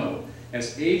is no.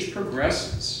 As age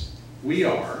progresses, we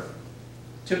are,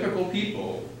 typical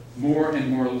people, more and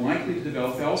more likely to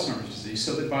develop Alzheimer's disease,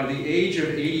 so that by the age of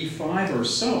 85 or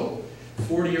so,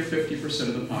 40 or 50%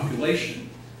 of the population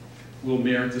will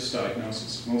merit this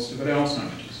diagnosis, most of it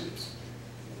Alzheimer's disease.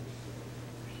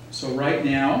 So right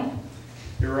now,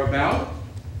 there are about,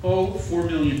 4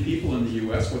 million people in the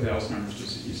US with Alzheimer's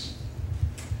disease.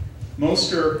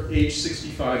 Most are age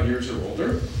 65 years or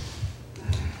older.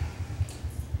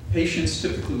 Patients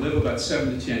typically live about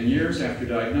 7 to 10 years after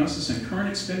diagnosis, and current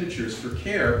expenditures for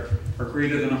care are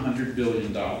greater than $100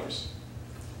 billion.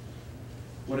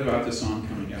 What about this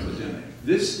oncoming epidemic?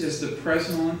 This is the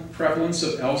prevalence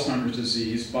of Alzheimer's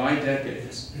disease by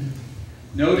decades.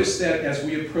 Notice that as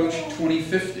we approach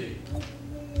 2050,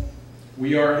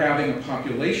 we are having a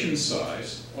population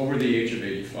size over the age of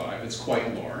 85 that's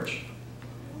quite large,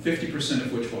 50%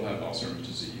 of which will have Alzheimer's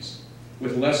disease,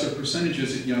 with lesser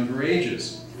percentages at younger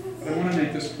ages. But I want to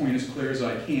make this point as clear as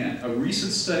I can. A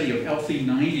recent study of healthy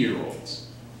 90-year-olds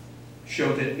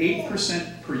showed that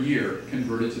 8% per year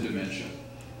converted to dementia.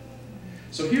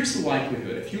 So here's the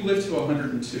likelihood. If you live to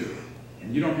 102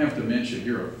 and you don't have dementia,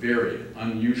 you're a very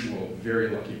unusual, very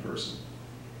lucky person.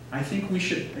 I think we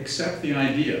should accept the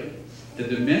idea that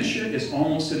dementia is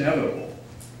almost inevitable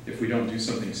if we don't do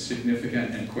something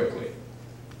significant and quickly.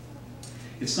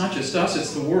 It's not just us,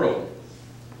 it's the world.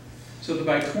 So that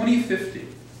by 2050,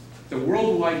 the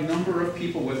worldwide number of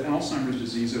people with Alzheimer's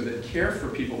disease or that care for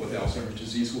people with Alzheimer's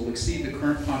disease will exceed the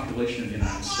current population of the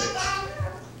United States.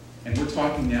 And we're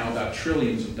talking now about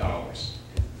trillions of dollars.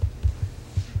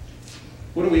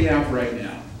 What do we have right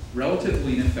now?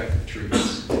 Relatively ineffective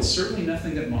treatments. It's certainly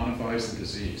nothing that modifies the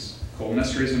disease.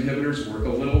 Cholinesterase inhibitors work a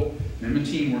little,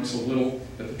 memantine works a little,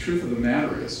 but the truth of the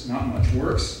matter is not much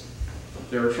works.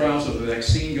 There are trials of the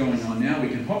vaccine going on now we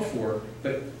can hope for,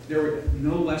 but there were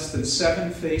no less than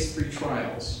 7 phase 3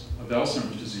 trials of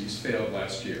Alzheimer's disease failed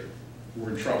last year.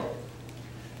 We're in trouble.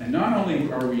 And not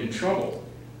only are we in trouble,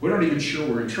 we're not even sure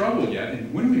we're in trouble yet,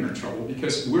 and when we're in trouble,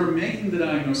 because we're making the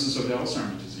diagnosis of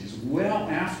Alzheimer's disease well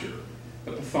after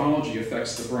the pathology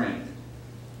affects the brain.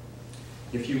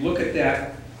 If you look at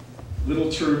that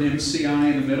little term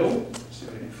MCI in the middle, see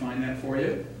if I can find that for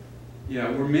you.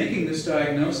 Yeah, we're making this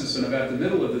diagnosis in about the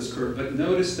middle of this curve, but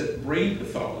notice that brain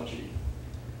pathology,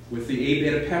 with the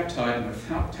A-beta peptide and with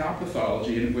tau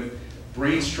pathology and with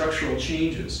brain structural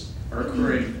changes, are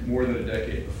occurring more than a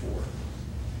decade before.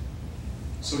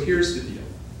 So here's the deal.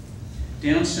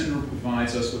 Down syndrome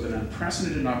provides us with an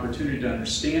unprecedented opportunity to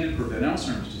understand and prevent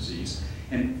Alzheimer's disease,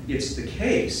 and it's the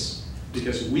case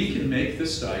because we can make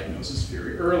this diagnosis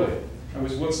very early. I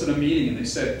was once at a meeting and they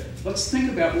said, let's think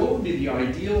about what would be the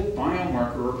ideal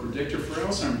biomarker or predictor for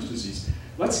Alzheimer's disease.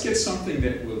 Let's get something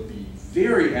that will be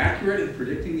very accurate in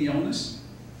predicting the illness.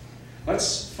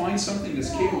 Let's find something that's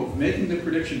capable of making the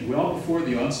prediction well before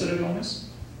the onset of illness.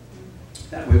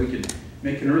 That way we can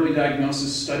make an early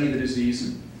diagnosis, study the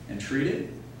disease, and treat it.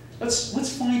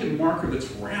 Let's find a marker that's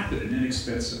rapid and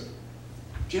inexpensive,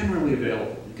 generally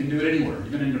available. You can do it anywhere,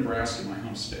 even in Nebraska, my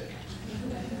home state.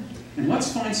 And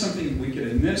let's find something we can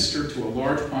administer to a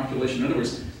large population. In other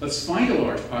words, let's find a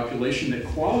large population that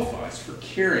qualifies for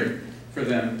caring for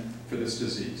them for this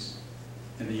disease.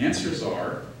 And the answers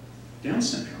are Down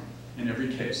syndrome in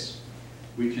every case.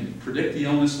 We can predict the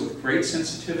illness with great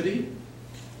sensitivity.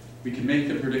 We can make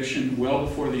the prediction well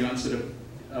before the onset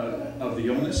of the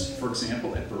illness, for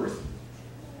example, at birth.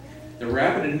 The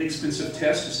rapid and inexpensive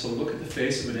test is to look at the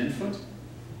face of an infant.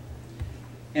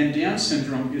 And Down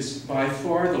syndrome is by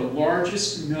far the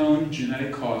largest known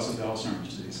genetic cause of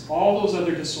Alzheimer's disease. All those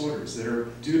other disorders that are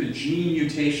due to gene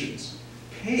mutations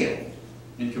pale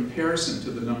in comparison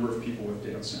to the number of people with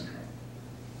Down syndrome.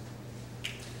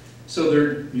 So there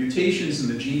are mutations in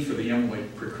the gene for the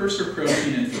amyloid precursor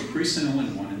protein and for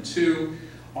presenilin 1 and 2.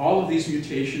 All of these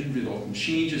mutations result in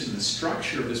changes in the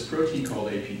structure of this protein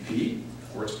called APP,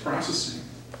 or its processing.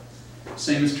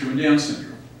 Same is true in Down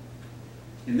syndrome.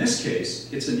 In this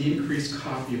case, it's an increased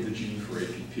copy of the gene for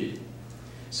APP.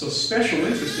 So special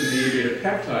interest in the A-beta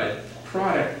peptide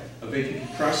product of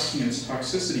APP processing and its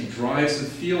toxicity drives the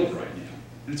field right now.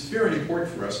 And it's very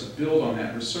important for us to build on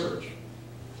that research.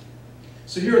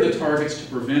 So here are the targets to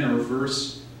prevent or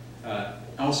reverse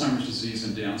Alzheimer's disease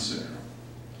and Down syndrome.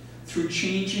 Through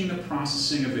changing the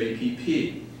processing of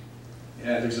APP.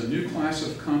 There's a new class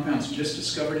of compounds just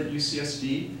discovered at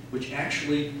UCSD, which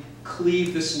actually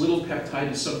cleave this little peptide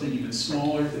to something even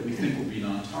smaller that we think will be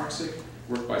non-toxic.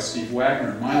 Work by Steve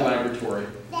Wagner in my laboratory,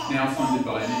 now funded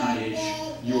by an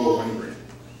NIH UO1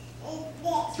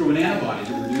 grant. Through an antibody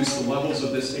to reduce the levels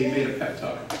of this A-beta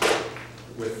peptide,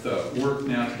 with work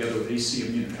now together with AC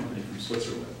Immune, a company from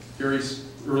Switzerland. Very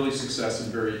early success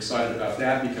and very excited about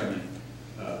that becoming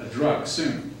a drug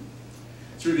soon.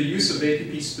 Through the use of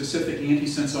APP-specific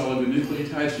antisense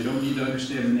oligonucleotides, you don't need to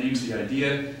understand the names. The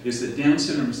idea is that Down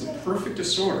syndrome is the perfect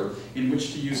disorder in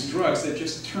which to use drugs that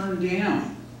just turn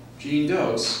down gene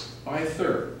dose by a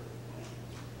third.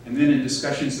 And then in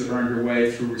discussions that are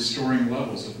underway through restoring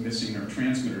levels of missing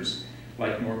neurotransmitters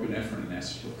like norepinephrine and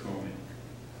acetylcholine.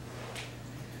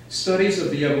 Studies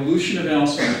of the evolution of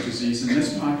Alzheimer's disease in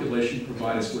this population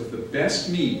provide us with the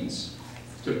best means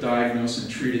to diagnose and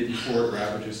treat it before it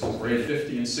ravages those grade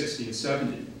 50 and 60 and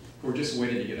 70 who are just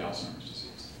waiting to get Alzheimer's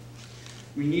disease.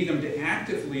 We need them to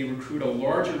actively recruit a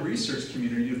larger research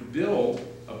community to build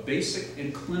a basic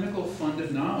and clinical fund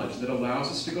of knowledge that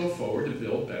allows us to go forward to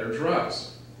build better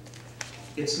drugs.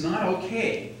 It's not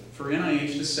okay for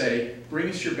NIH to say, bring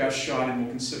us your best shot and we'll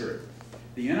consider it.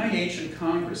 The NIH and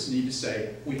Congress need to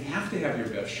say, we have to have your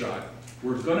best shot.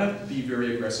 We're going to be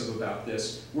very aggressive about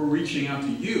this. We're reaching out to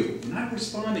you. We're not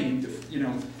responding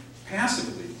to,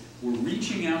 passively. We're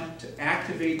reaching out to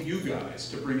activate you guys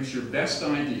to bring us your best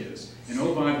ideas. And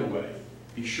oh, by the way,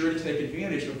 be sure to take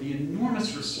advantage of the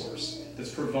enormous resource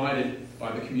that's provided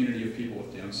by the community of people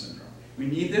with Down syndrome. We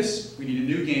need this. We need a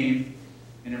new game.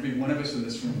 And every one of us in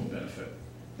this room will benefit.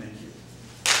 Thank you.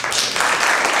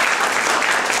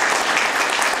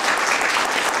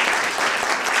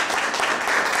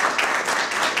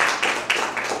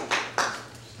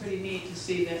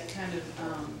 See that kind of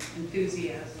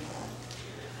enthusiasm.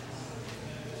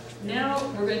 Now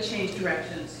we're going to change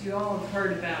directions. You all have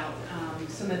heard about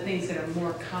some of the things that are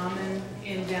more common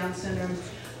in Down syndrome.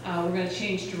 We're going to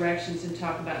change directions and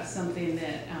talk about something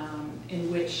that in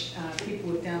which people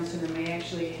with Down syndrome may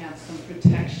actually have some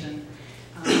protection.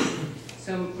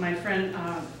 So my friend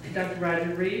Dr.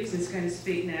 Roger Reeves is going to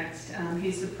speak next.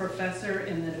 He's a professor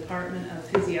in the Department of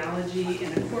Physiology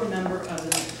and a core member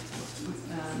of the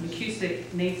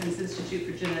McCabe Nathan's Institute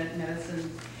for Genetic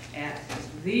Medicine at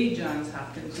the Johns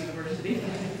Hopkins University.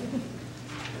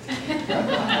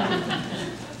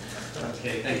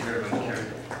 Okay, thank you very much, Karen.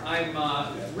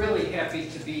 I'm really happy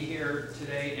to be here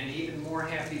today, and even more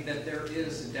happy that there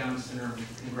is a Down syndrome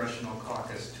Congressional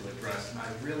Caucus to address. And I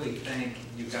really thank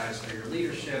you guys for your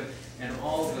leadership and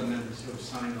all of the members who have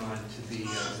signed on to be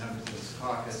members of this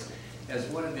caucus. As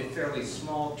one of the fairly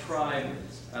small tribe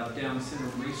of Down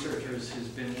syndrome researchers who's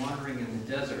been wandering in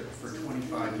the desert for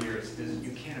 25 years,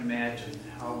 you can't imagine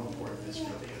how important this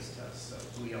really is to us.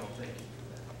 So we all thank you for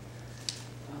that.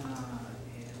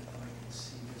 And if I can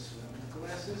see this without my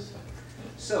glasses.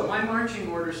 So my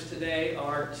marching orders today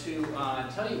are to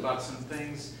tell you about some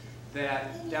things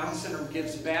that Down syndrome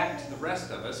gives back to the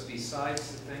rest of us,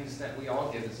 besides the things that we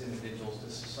all give as individuals to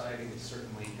society, and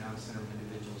certainly Down syndrome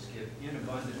individuals give in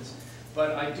abundance.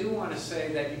 But I do want to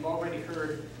say that you've already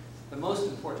heard the most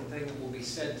important thing that will be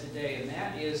said today, and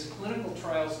that is clinical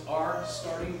trials are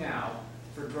starting now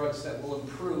for drugs that will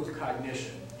improve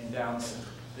cognition in Down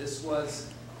syndrome. This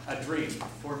was a dream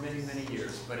for many, many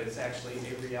years, but it's actually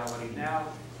a reality now.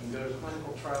 You can go to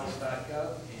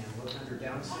clinicaltrials.gov and look under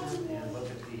Down syndrome and look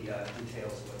at the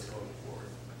details of what's going forward.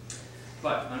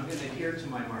 But I'm going to adhere to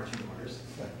my marching orders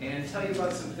and tell you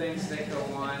about some things that go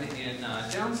on in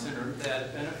Down syndrome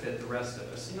that benefit the rest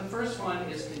of us. And the first one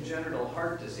is congenital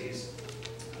heart disease.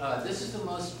 This is the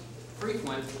most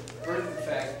frequent birth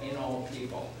defect in all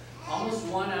people. Almost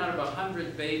 1 out of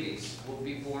 100 babies will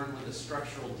be born with a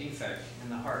structural defect in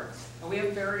the heart. And we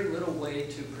have very little way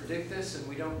to predict this, and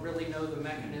we don't really know the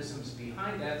mechanisms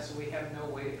behind that, so we have no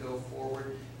way to go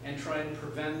forward and try and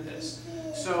prevent this.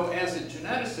 So as a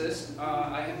geneticist,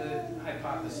 I have a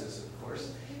hypothesis, of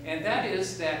course, and that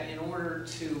is that in order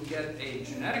to get a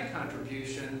genetic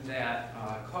contribution that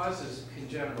causes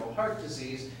congenital heart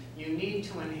disease, you need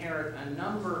to inherit a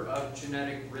number of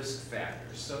genetic risk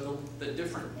factors. So the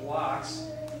different blocks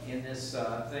in this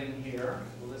thing here,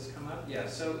 will this come up? Yeah,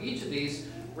 so each of these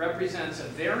represents a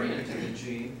variant of the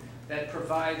gene that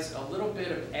provides a little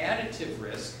bit of additive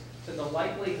risk to the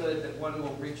likelihood that one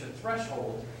will reach a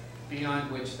threshold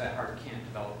beyond which that heart can't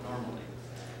develop normally.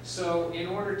 So in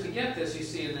order to get this, you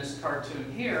see in this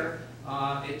cartoon here,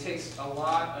 it takes a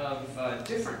lot of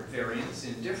different variants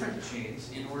in different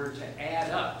genes in order to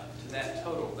add up to that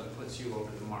total that puts you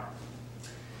over the mark.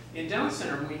 In Down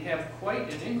syndrome, we have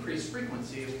quite an increased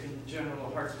frequency of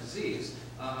congenital heart disease.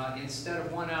 Instead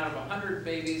of 1 out of 100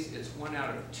 babies, it's 1 out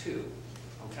of 2.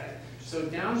 Okay? So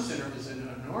Down syndrome is an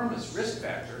enormous risk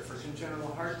factor for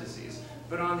congenital heart disease.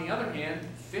 But on the other hand,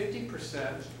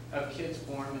 50% of kids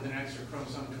born with an extra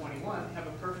chromosome 21 have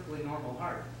a perfectly normal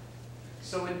heart.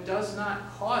 So it does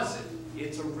not cause it.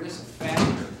 It's a risk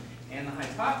factor. And the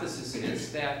hypothesis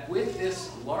is that with this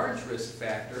large risk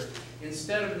factor,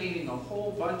 instead of needing a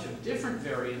whole bunch of different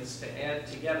variants to add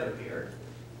together here,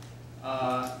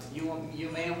 you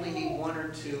may only need 1 or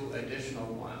 2 additional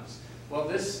ones. Well,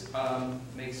 this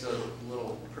makes a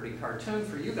little pretty cartoon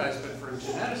for you guys, but for a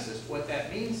geneticist, what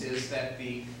that means is that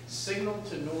the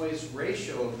signal-to-noise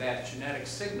ratio of that genetic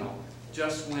signal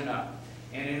just went up.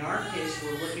 And in our case,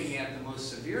 we're looking at the most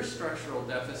severe structural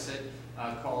deficit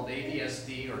called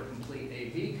ADSD, or complete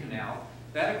AV canal.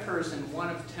 That occurs in 1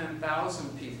 of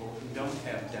 10,000 people who don't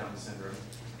have Down syndrome,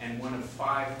 and 1 of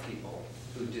 5 people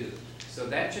who do. So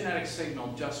that genetic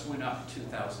signal just went up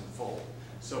 2,000-fold.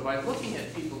 So by looking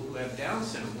at people who have Down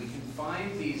syndrome, we can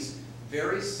find these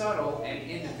very subtle and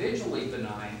individually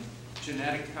benign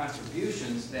genetic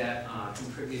contributions that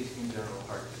contribute to congenital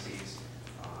heart disease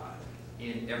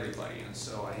in everybody. And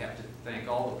so I have to thank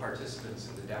all the participants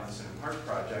in the Down Syndrome Heart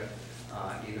Project,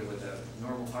 either with a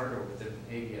normal heart or with an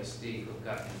ADSD, who have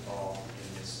gotten involved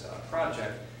in this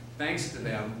project. Thanks to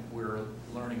them, we're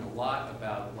learning a lot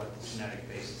about what the genetic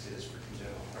basis is for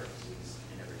congenital heart disease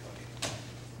in everybody.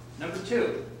 Number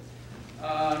 2,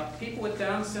 people with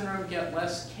Down syndrome get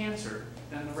less cancer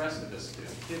than the rest of us do.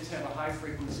 Kids have a high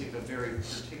frequency of a very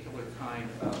particular kind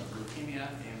of leukemia,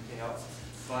 AMKL,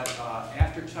 but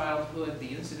after childhood, the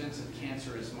incidence of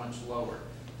cancer is much lower.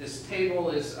 This table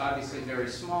is obviously very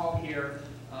small here.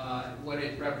 What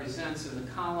it represents in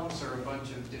the columns are a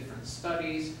bunch of different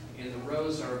studies. In the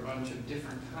rows are a bunch of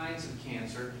different kinds of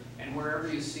cancer. And wherever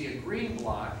you see a green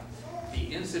block, the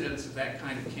incidence of that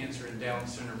kind of cancer in Down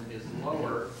syndrome is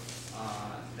lower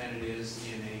than it is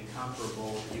in a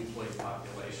comparable euploid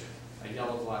population. A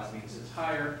yellow block means it's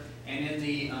higher. And in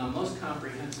the most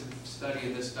comprehensive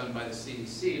study of this done by the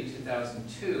CDC in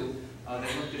 2002,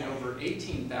 they looked at over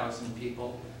 18,000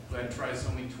 people who had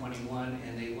trisomy 21,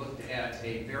 and they looked at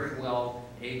a very well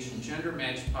age and gender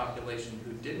matched population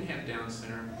who didn't have Down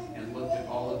syndrome, and looked at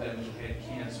all of them who had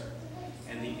cancer.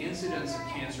 And the incidence of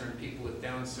cancer in people with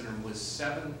Down syndrome was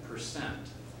 7%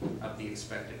 of the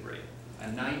expected rate, a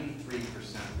 93%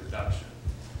 reduction.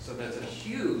 So that's a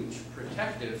huge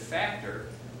protective factor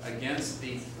against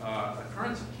the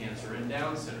occurrence of cancer in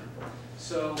Down syndrome.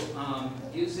 So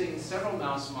using several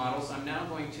mouse models, I'm now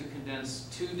going to condense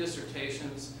 2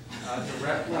 dissertations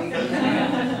directly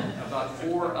about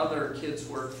 4 other kids'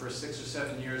 work for 6 or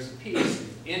 7 years apiece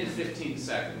in 15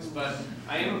 seconds. But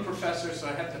I am a professor, so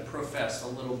I have to profess a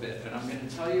little bit. And I'm going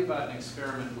to tell you about an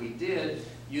experiment we did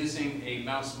using a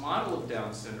mouse model of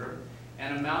Down syndrome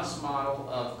and a mouse model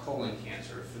of colon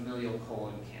cancer, familial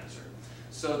colon cancer.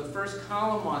 So the first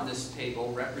column on this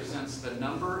table represents the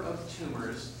number of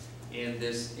tumors in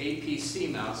this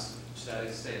APC mouse, which I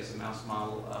say is a mouse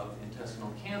model of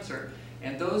intestinal cancer.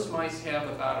 And those mice have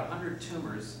about 100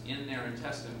 tumors in their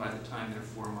intestine by the time they're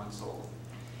 4 months old.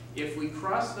 If we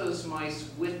cross those mice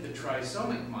with the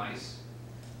trisomic mice,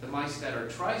 the mice that are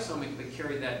trisomic but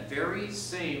carry that very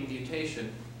same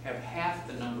mutation have half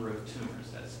the number of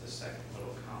tumors. That's the second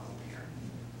little column here.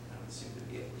 I don't seem to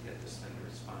be able to get this thing to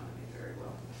respond to me very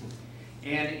well.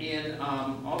 And in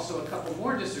also a couple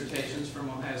more dissertations from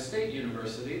Ohio State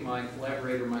University, my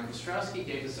collaborator Michael Strowski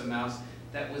gave us a mouse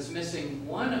that was missing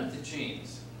 1 of the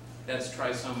genes that's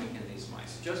trisomic in these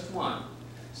mice, just 1.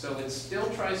 So it's still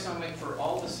trisomic for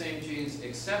all the same genes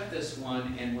except this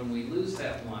one, and when we lose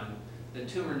that one, the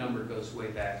tumor number goes way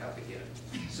back up again.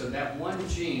 So that 1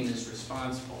 gene is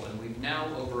responsible, and we've now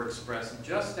overexpressed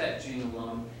just that gene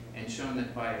alone and shown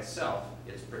that by itself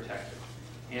it's protective.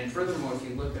 And furthermore, if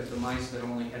you look at the mice that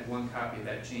only had one copy of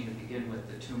that gene to begin with,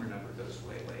 the tumor number goes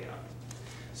way, way up.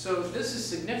 So this is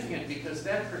significant because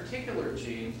that particular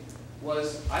gene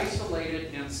was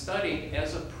isolated and studied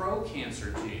as a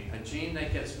pro-cancer gene, a gene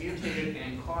that gets mutated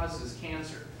and causes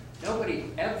cancer.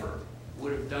 Nobody ever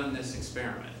would have done this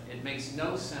experiment. It makes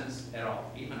no sense at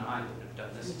all. Even I would have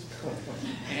done this experiment.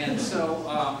 And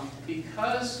so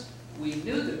because we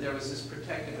knew that there was this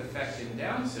protective effect in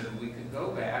Down syndrome, we could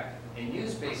go back and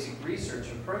use basic research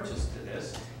approaches to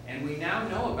this, and we now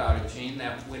know about a gene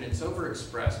that, when it's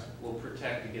overexpressed, will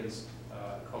protect against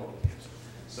colon cancer.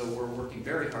 So we're working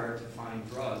very hard to find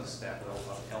drugs that will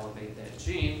elevate that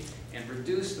gene and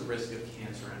reduce the risk of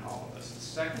cancer in all of us. The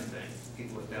second thing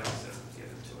people with Down syndrome have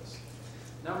given to us.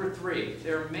 Number 3,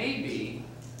 there may be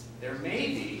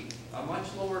a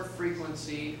much lower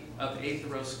frequency of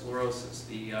atherosclerosis,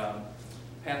 the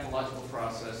pathological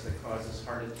process that causes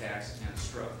heart attacks and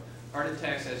stroke. Heart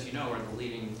attacks, as you know, are the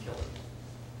leading killer.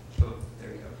 Boom,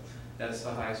 there you go. That's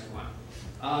the highest one.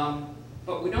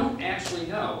 But we don't actually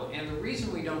know, and the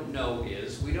reason we don't know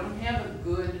is we don't have a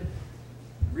good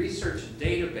research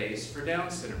database for Down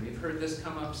syndrome. You've heard this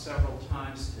come up several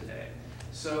times today.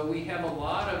 So we have a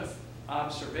lot of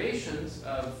observations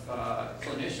of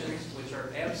clinicians, which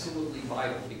are absolutely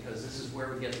vital because this is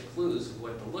where we get the clues of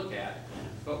what to look at.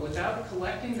 But without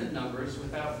collecting the numbers,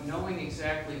 without knowing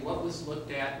exactly what was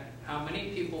looked at, how many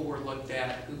people were looked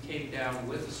at, who came down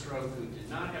with a stroke, who did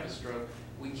not have a stroke,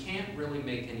 we can't really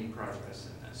make any progress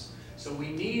in this. So we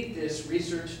need this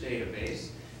research database,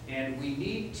 and we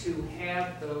need to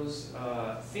have those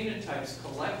phenotypes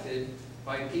collected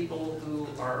by people who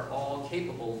are all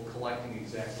capable of collecting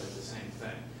exactly the same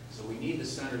thing. So we need the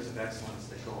centers of excellence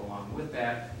that go along with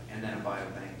that, and then a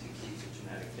biobank to keep the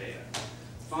genetic data.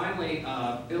 Finally,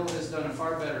 Bill has done a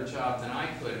far better job than I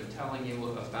could of telling you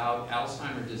about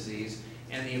Alzheimer's disease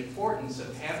and the importance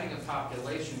of having a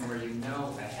population where you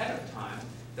know ahead of time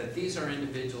that these are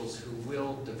individuals who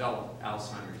will develop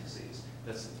Alzheimer's disease.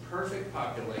 That's the perfect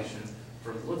population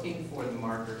for looking for the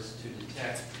markers to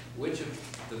detect which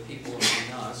of the people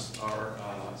among us are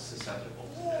susceptible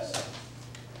to this.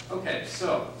 Okay,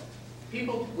 so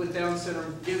people with Down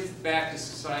syndrome give back to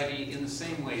society in the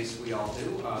same ways we all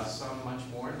do, some much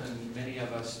more than many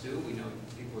of us do. We know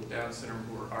people with Down syndrome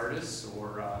who are artists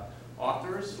or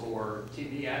authors or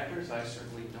TV actors. I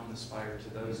certainly don't aspire to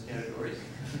those categories.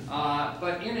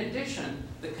 But in addition,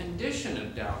 the condition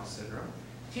of Down syndrome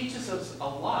teaches us a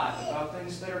lot about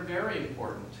things that are very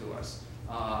important to us.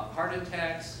 Heart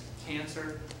attacks,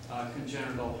 cancer,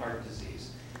 congenital heart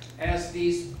disease. As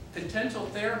these potential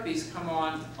therapies come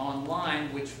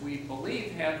online, which we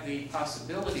believe have the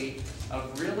possibility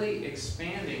of really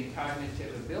expanding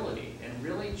cognitive ability and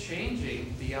really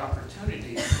changing the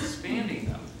opportunities, expanding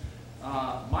them,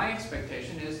 my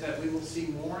expectation is that we will see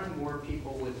more and more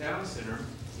people with Down syndrome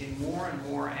in more and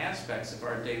more aspects of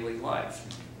our daily life.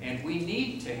 And we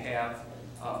need to have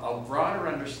a broader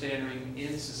understanding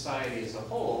in society as a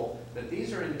whole that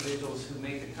these are individuals who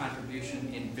make a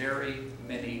contribution in very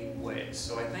many ways.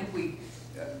 So I think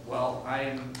while I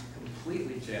am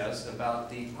completely jazzed about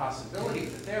the possibility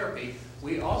of the therapy,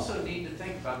 we also need to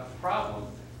think about the problem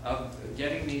of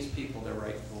getting these people their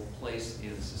rightful place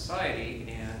in society,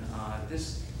 and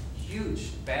this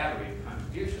huge battery of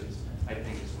contributions, I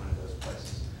think, is one of those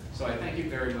places. So I thank you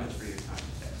very much for your time today.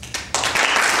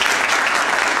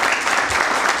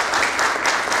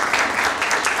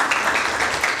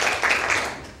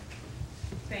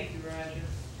 Thank you, Roger.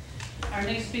 Our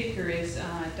next speaker is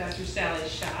Dr. Sally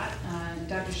Shott.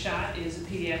 Dr. Shott is a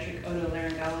pediatric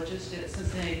otolaryngologist at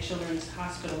Cincinnati Children's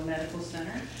Hospital Medical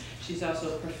Center. She's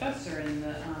also a professor in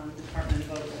the Department of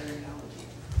Otolaryngology.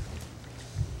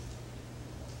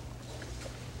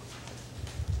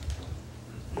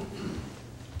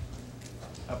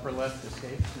 Upper left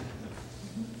escape.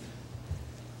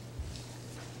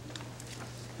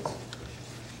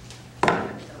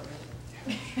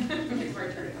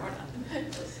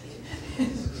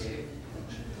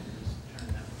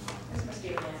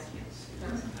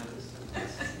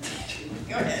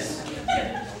 Go ahead.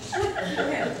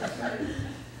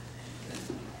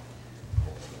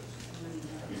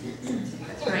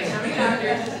 That's right. How many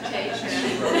doctors does it take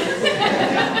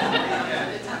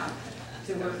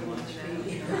to work in one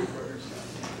tree?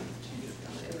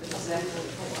 Exactly.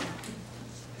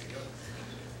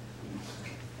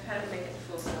 How to make it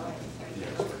full stop.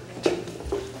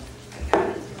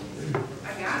 I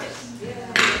got it.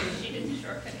 Yeah. She didn't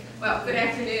shortcut it. Well, good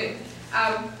afternoon.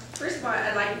 First of all,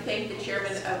 I'd like to thank the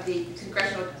chairman of the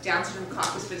Congressional Down Syndrome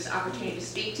Caucus for this opportunity to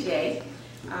speak today.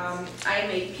 I am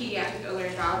a pediatric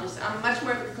otolaryngologist. I'm much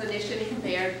more of a clinician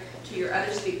compared to your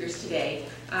other speakers today.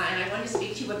 And I want to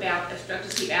speak to you about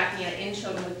obstructive sleep apnea in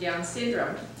children with Down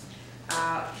syndrome.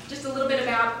 Just a little bit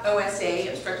about OSA,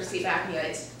 obstructive sleep apnea.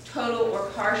 It's total or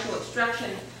partial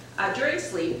obstruction during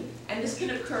sleep, and this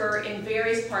can occur in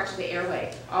various parts of the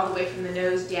airway, all the way from the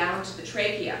nose down to the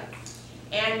trachea.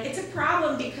 And it's a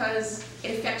problem because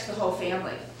it affects the whole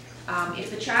family. If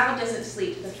the child doesn't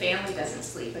sleep, the family doesn't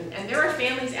sleep. And there are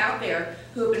families out there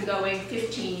who have been going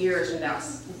 15 years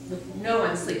with no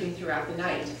one sleeping throughout the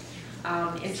night.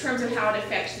 In terms of how it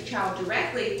affects the child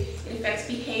directly, it affects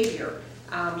behavior.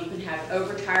 You can have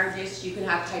overtiredness, you can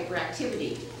have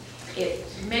hyperactivity.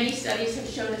 Many studies have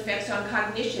shown effects on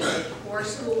cognition, poor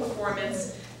school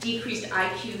performance, decreased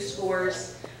IQ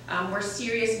scores. More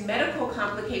serious medical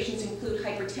complications include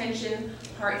hypertension,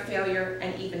 heart failure,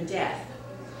 and even death.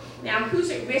 Now, who's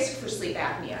at risk for sleep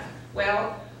apnea?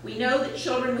 Well, we know that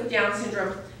children with Down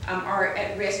syndrome are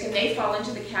at risk, and they fall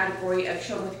into the category of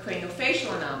children with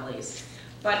craniofacial anomalies.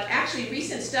 But actually,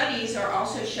 recent studies are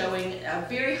also showing a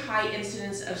very high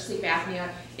incidence of sleep apnea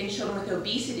in children with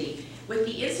obesity, with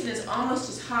the incidence almost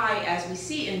as high as we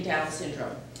see in Down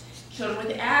syndrome. Children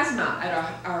with asthma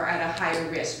are at a higher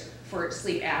risk for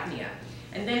sleep apnea.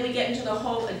 And then we get into the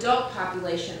whole adult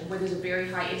population where there's a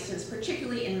very high incidence,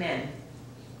 particularly in men.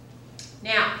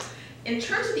 Now, in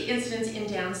terms of the incidence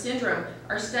in Down syndrome,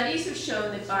 our studies have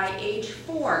shown that by age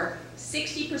 4,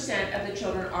 60% of the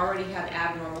children already have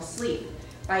abnormal sleep.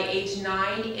 By age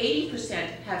 9, 80%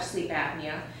 have sleep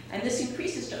apnea, and this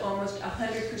increases to almost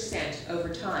 100%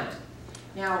 over time.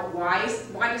 Now, why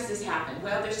does this happen?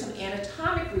 Well, there's some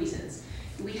anatomic reasons.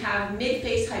 We have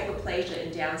mid-face hypoplasia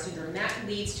in Down syndrome. That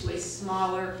leads to a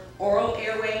smaller oral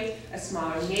airway, a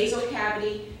smaller nasal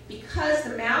cavity. Because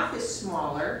the mouth is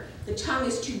smaller, the tongue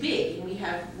is too big, and we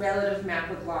have relative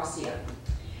macroglossia.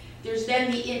 There's then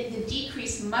the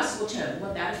decreased muscle tone.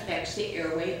 Well, that affects the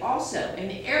airway also, and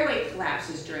the airway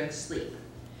collapses during sleep.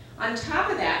 On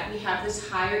top of that, we have this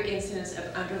higher incidence of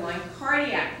underlying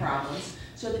cardiac problems,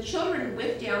 so the children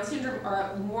with Down syndrome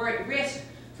are more at risk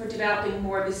for developing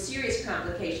more of the serious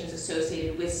complications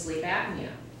associated with sleep apnea.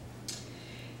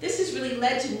 This has really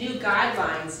led to new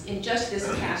guidelines in just this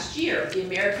past year. The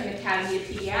American Academy of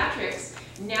Pediatrics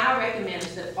now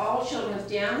recommends that all children with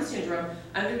Down syndrome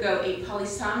undergo a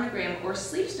polysomnogram or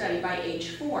sleep study by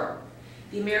age 4.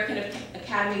 The American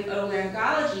Academy of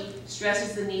Otolaryngology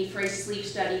stresses the need for a sleep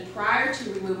study prior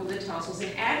to removal of the tonsils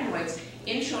and adenoids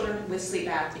in children with sleep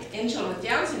apnea, in children with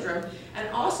Down syndrome, and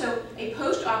also a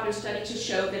post-operative study to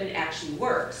show that it actually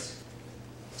works.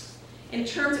 In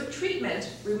terms of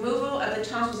treatment, removal of the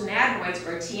tonsils and adenoids,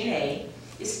 or TNA,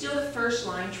 is still the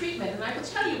first-line treatment. And I will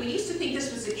tell you, we used to think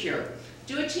this was the cure.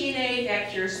 Do a TNA,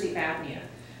 that cures sleep apnea.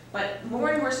 But more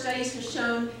and more studies have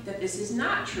shown that this is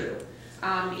not true.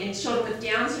 In children with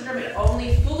Down syndrome, it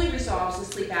only fully resolves the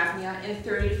sleep apnea in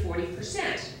 30 to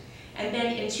 40%. And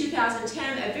then in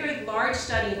 2010, a very large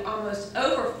study of almost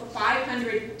over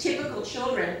 500 typical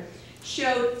children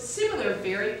showed similar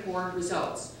very poor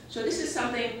results. So this is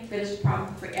something that is a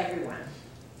problem for everyone.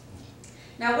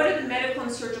 Now, what are the medical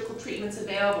and surgical treatments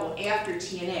available after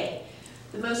TNA?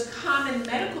 The most common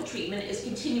medical treatment is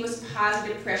continuous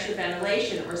positive pressure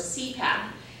ventilation, or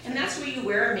CPAP. And that's where you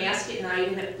wear a mask at night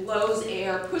and it blows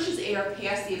air, pushes air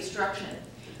past the obstruction.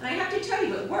 And I have to tell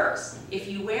you, it works if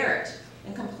you wear it.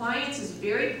 And compliance is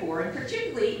very poor and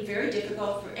particularly very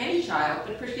difficult for any child,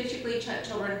 but particularly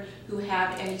children who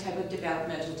have any type of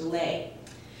developmental delay.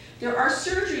 There are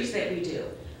surgeries that we do.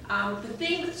 The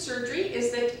thing with surgery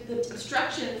is that the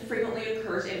obstruction frequently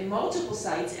occurs at multiple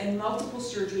sites and multiple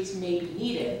surgeries may be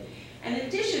needed. And in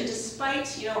addition,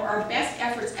 despite our best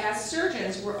efforts as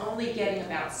surgeons, we're only getting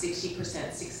about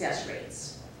 60% success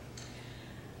rates.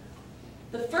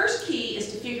 The first key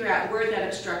is to figure out where that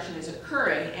obstruction is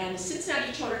occurring, and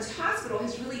Cincinnati Children's Hospital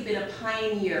has really been a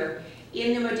pioneer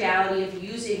in the modality of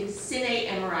using Cine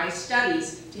MRI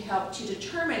studies to help to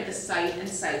determine the site and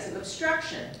sites of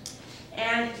obstruction.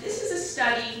 And this is a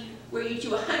study where you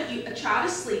do a child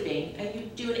is sleeping and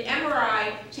you do an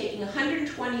MRI taking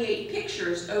 128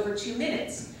 pictures over 2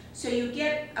 minutes. So you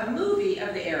get a movie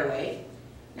of the airway.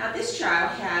 Now this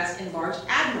child has enlarged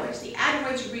adenoids. The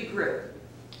adenoids regroup.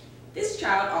 This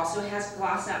child also has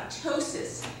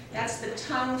glossoptosis. That's the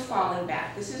tongue falling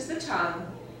back. This is the tongue.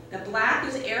 The black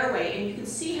is airway, and you can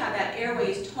see how that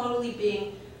airway is totally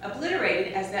being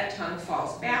obliterated as that tongue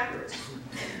falls backwards.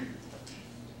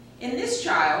 In this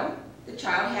child, the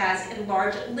child has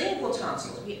enlarged lingual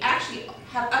tonsils. We actually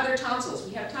have other tonsils.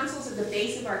 We have tonsils at the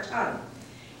base of our tongue.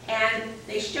 And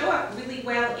they show up really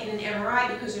well in an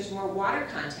MRI because there's more water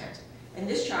content. And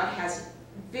this child has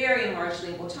very enlarged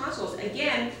lingual tonsils,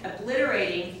 again,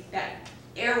 obliterating that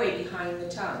airway behind the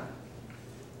tongue.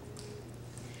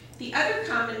 The other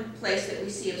common place that we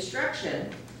see obstruction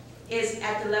is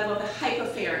at the level of the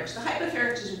hypopharynx. The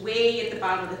hypopharynx is way at the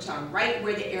bottom of the tongue, right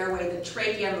where the airway, the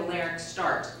trachea and the larynx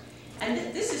start.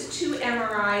 And this is 2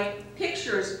 MRI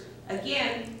pictures,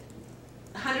 again,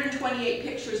 128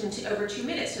 pictures in over 2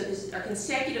 minutes. So these are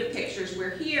consecutive pictures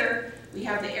where here we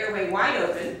have the airway wide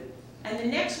open, and the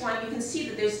next one you can see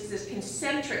that there's this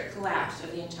concentric collapse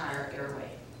of the entire airway.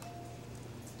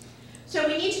 So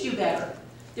we need to do better.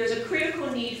 There's a critical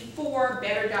need for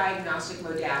better diagnostic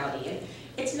modality. And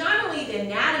it's not only the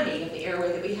anatomy of the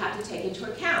airway that we have to take into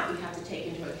account. We have to take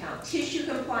into account tissue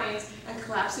compliance and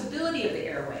collapsibility of the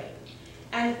airway.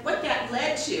 And what that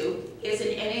led to is an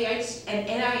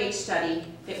NIH study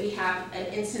that we have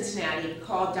in Cincinnati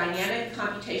called Dynamic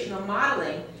Computational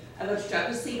Modeling of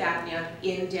Obstructive Sleep Apnea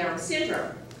in Down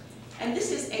Syndrome. And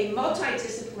this is a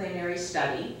multidisciplinary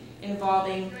study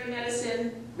involving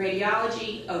medicine,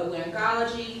 radiology,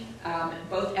 otolaryngology,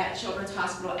 both at Children's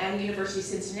Hospital and the University of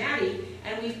Cincinnati,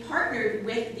 and we've partnered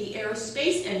with the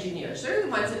aerospace engineers. They're the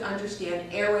ones that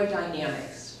understand airway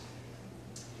dynamics.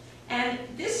 And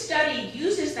this study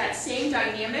uses that same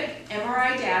dynamic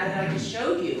MRI data that I just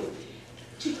showed you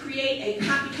to create a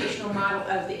computational model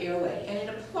of the airway. And it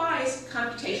applies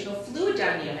computational fluid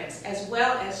dynamics as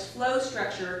well as flow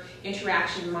structure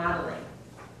interaction modeling.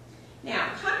 Now,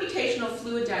 computational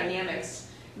fluid dynamics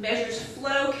measures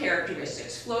flow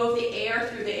characteristics, flow of the air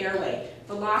through the airway,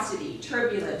 velocity,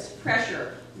 turbulence,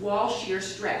 pressure, wall shear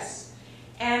stress.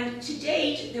 And to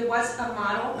date, there was a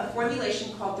model, a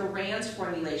formulation called the RANS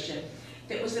formulation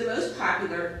that was the most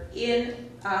popular in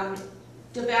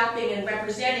developing and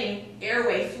representing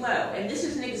airway flow. And this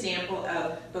is an example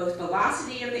of both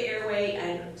velocity of the airway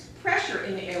and pressure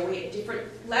in the airway at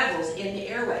different levels in the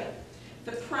airway.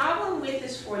 The problem with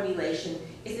this formulation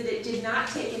is that it did not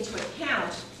take into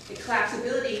account the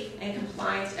collapsibility and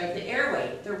compliance of the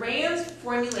airway. The RANS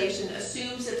formulation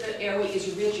assumes that the airway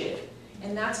is rigid,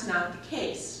 and that's not the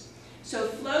case. So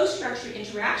flow structure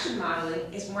interaction modeling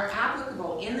is more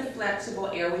applicable in the flexible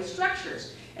airway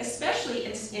structures, especially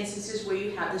in instances where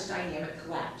you have this dynamic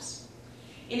collapse.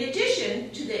 In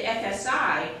addition to the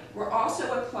FSI, we're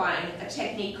also applying a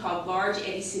technique called large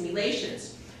eddy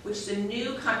simulations, which is a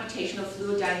new computational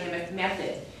fluid dynamic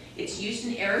method. It's used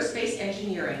in aerospace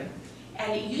engineering.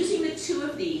 And using the 2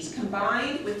 of these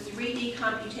combined with 3D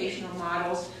computational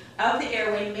models of the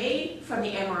airway made from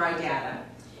the MRI data,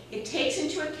 it takes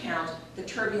into account the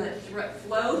turbulent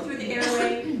flow through the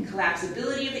airway,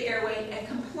 collapsibility of the airway, and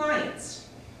compliance.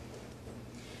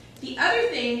 The other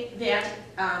thing that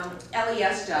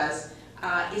LES does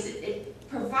is it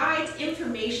provides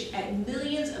information at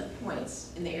millions of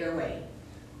points in the airway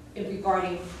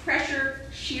regarding pressure,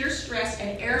 shear stress,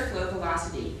 and airflow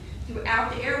velocity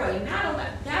throughout the airway.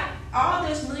 And all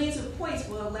those millions of points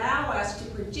will allow us to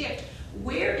predict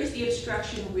where is the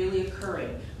obstruction really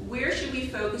occurring? Where should we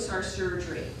focus our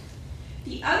surgery?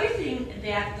 The other thing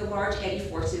that the large eddy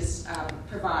forces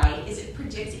provide is it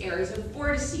predicts areas of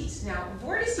vortices. Now,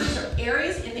 vortices are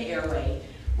areas in the airway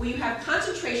where you have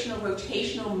concentrational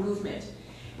rotational movement,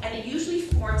 and it usually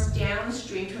forms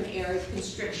downstream to an area of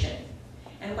constriction.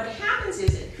 And what happens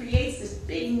is it creates this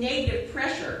big negative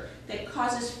pressure that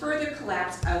causes further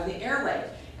collapse of the airway.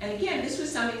 And again, this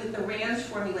was something that the RANS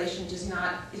formulation is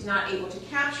not able to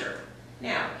capture.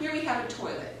 Now, here we have a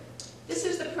toilet. This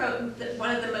is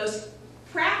one of the most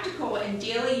practical and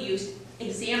daily use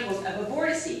examples of a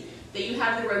vortice, that you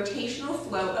have the rotational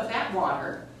flow of that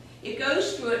water. It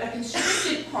goes through a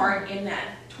constricted part in that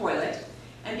toilet,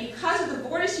 and because of the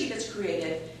vortice that's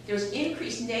created, there's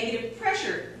increased negative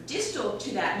pressure distal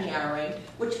to that narrowing,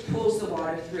 which pulls the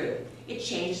water through. It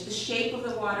changes the shape of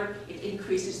the water, it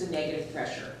increases the negative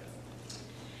pressure.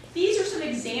 These are some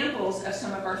examples of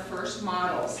some of our first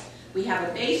models. We have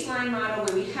a baseline model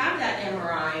where we have that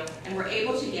MRI, and we're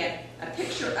able to get a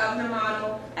picture of the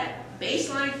model at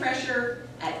baseline pressure,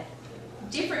 at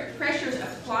different pressures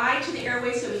applied to the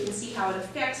airway so we can see how it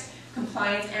affects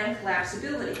compliance and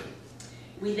collapsibility.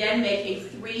 We then make a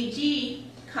 3D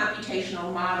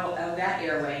computational model of that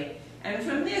airway, and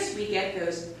from this we get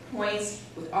those points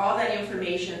with all that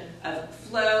information of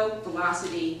flow,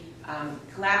 velocity,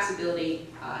 collapsibility,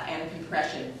 and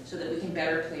compression so that we can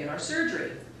better plan our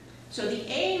surgery. So the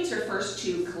aims are first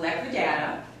to collect the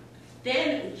data,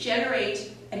 then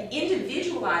generate an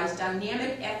individualized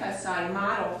dynamic FSI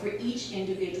model for each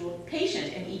individual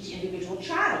patient and each individual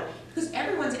child, because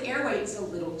everyone's airway is a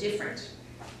little different.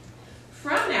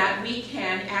 From that, we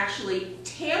can actually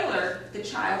tailor the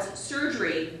child's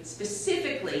surgery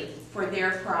specifically for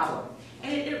their problem.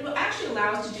 And it will actually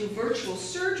allow us to do virtual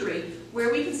surgery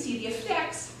where we can see the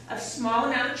effects of small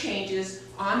amount of changes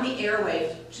on the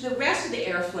airway to the rest of the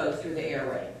airflow through the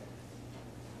airway.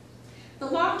 The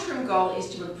long-term goal is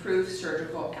to improve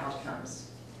surgical outcomes.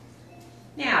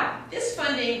 Now, this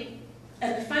funding,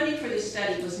 the funding for this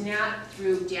study was not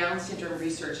through Down syndrome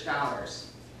research dollars.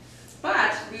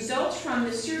 But results from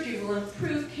this surgery will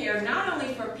improve care not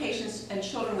only for patients and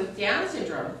children with Down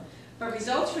syndrome, but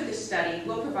results for this study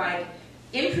will provide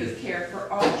improved care for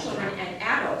all children and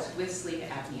adults with sleep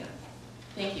apnea.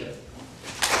 Thank you.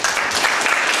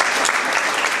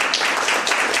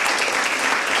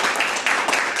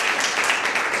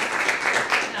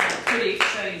 Pretty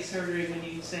exciting surgery when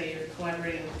you say you're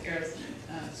collaborating with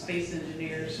aerospace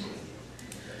engineers.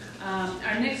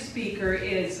 Our next speaker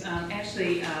is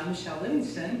actually Michelle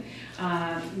Livingston.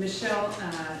 Michelle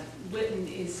Witten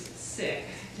is sick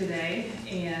today,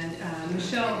 and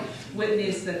Michelle Witten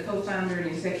is the co-founder and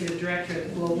executive director of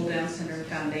the Global Down Syndrome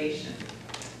Foundation.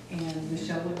 And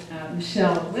Michelle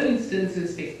Livingston is going to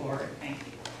speak for her. Thank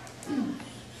you.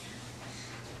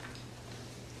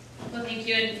 Well, thank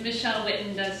you. And Michelle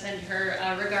Witten does send her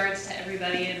regards to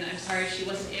everybody, and I'm sorry she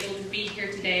wasn't able to be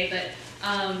here today, but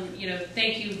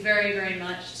thank you very, very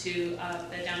much to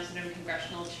the Down Syndrome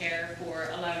Congressional Chair for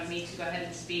allowing me to go ahead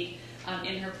and speak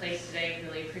in her place today. I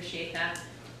really appreciate that.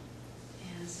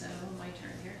 And so, my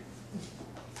turn here.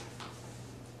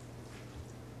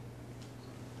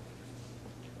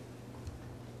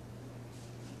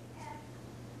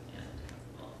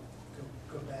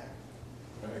 Go back.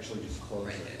 Actually, just close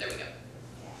Right it. there we go.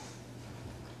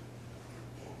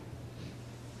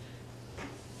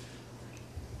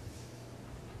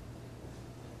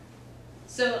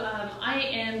 So I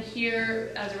am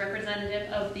here as a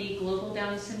representative of the Global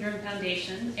Down Syndrome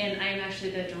Foundation, and I am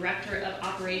actually the Director of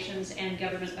Operations and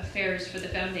Government Affairs for the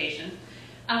Foundation.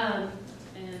 And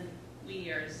we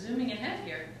are zooming ahead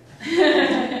here.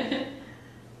 Okay,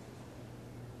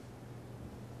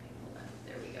 hold on.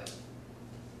 There we go.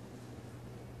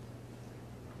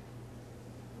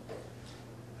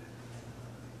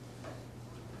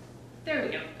 There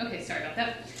we go. Okay, sorry about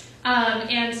that.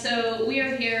 And so we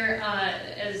are here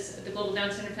as the Global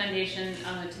Down Syndrome Foundation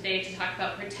today to talk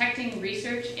about protecting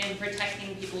research and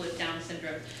protecting people with Down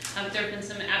syndrome. There have been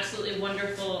some absolutely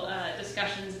wonderful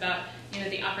discussions about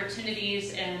the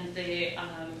opportunities and the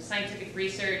scientific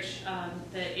research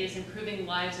that is improving the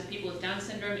lives of people with Down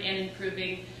syndrome and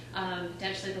improving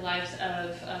potentially the lives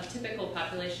of typical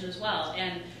population as well.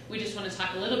 And we just want to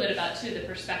talk a little bit about, too, the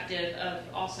perspective of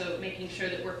also making sure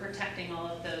that we're protecting all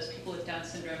of those people with Down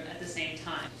syndrome at the same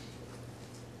time.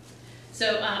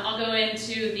 So I'll go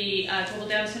into the Global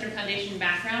Down Syndrome Foundation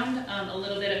background, a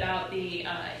little bit about the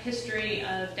history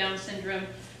of Down syndrome,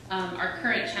 our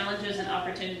current challenges and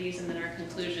opportunities, and then our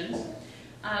conclusions.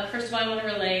 First of all, I want to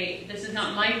relay, this is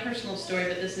not my personal story,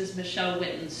 but this is Michelle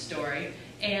Witten's story.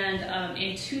 And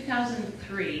in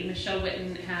 2003, Michelle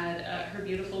Witten had her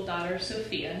beautiful daughter,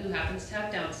 Sophia, who happens to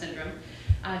have Down syndrome.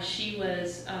 She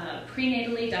was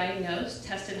prenatally diagnosed,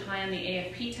 tested high on the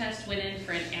AFP test, went in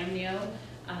for an amnio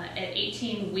at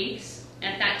 18 weeks.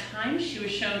 At that time, she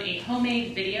was shown a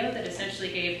homemade video that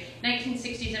essentially gave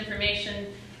 1960s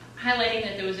information, highlighting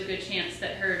that there was a good chance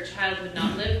that her child would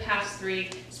not live past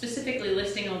 3, specifically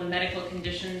listing all the medical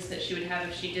conditions that she would have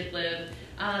if she did live.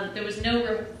 There was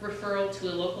no referral to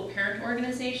a local parent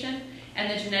organization,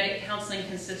 and the genetic counseling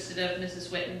consisted of, Mrs.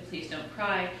 Witten, please don't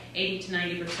cry, 80 to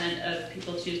 90% of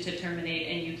people choose to terminate,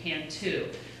 and you can too.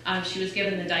 She was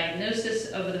given the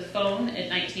diagnosis over the phone at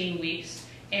 19 weeks,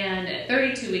 and at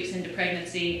 32 weeks into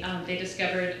pregnancy, they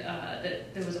discovered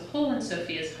that there was a hole in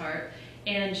Sophia's heart,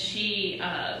 and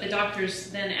the doctors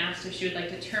then asked if she would like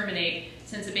to terminate,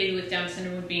 since a baby with Down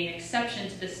syndrome would be an exception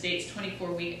to the state's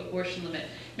 24-week abortion limit.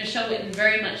 Michelle Witten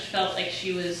very much felt like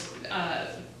she was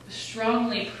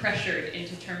strongly pressured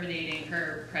into terminating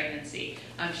her pregnancy.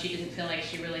 She didn't feel like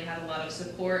she really had a lot of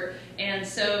support. And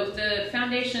so the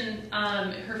foundation,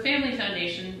 her family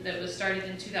foundation that was started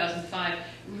in 2005,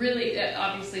 really,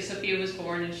 obviously Sophia was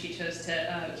born and she chose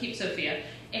to keep Sophia.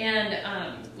 And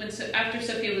after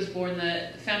Sophia was born, the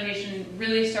foundation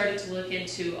really started to look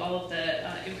into all of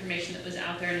the information that was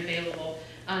out there and available,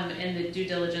 and the due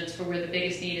diligence for where the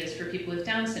biggest need is for people with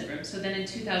Down syndrome. So then in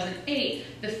 2008,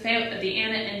 the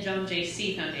Anna and John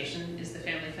J.C. Foundation is the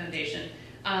family foundation,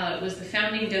 was the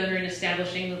founding donor in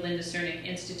establishing the Linda Crnic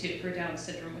Institute for Down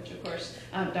syndrome, which of course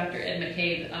Dr. Ed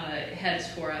McCabe heads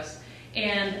for us.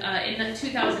 And in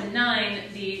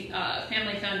 2009, the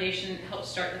Family Foundation helped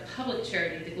start the public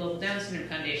charity, the Global Down Syndrome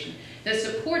Foundation, that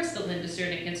supports the Linda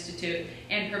Crnic Institute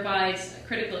and provides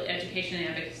critical education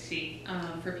and advocacy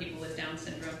for people with Down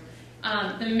syndrome.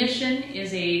 The mission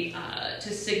is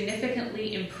to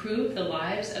significantly improve the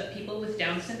lives of people with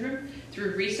Down syndrome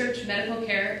through research, medical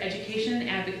care, education, and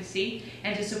advocacy,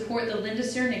 and to support the Linda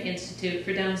Crnic Institute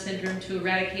for Down syndrome to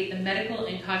eradicate the medical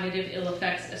and cognitive ill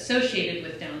effects associated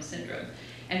with Down syndrome.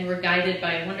 And we're guided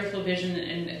by a wonderful vision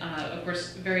and, of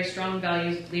course, very strong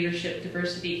values of leadership,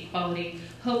 diversity, equality,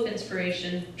 hope,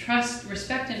 inspiration, trust,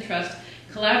 respect and trust,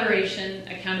 collaboration,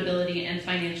 accountability, and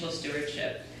financial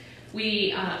stewardship.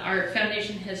 Our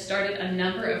foundation has started a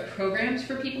number of programs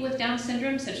for people with Down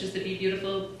syndrome, such as the Be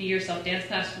Beautiful, Be Yourself dance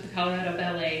class with the Colorado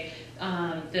Ballet,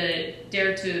 the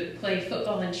Dare to Play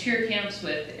football and cheer camps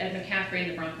with Ed McCaffrey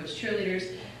and the Broncos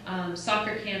cheerleaders,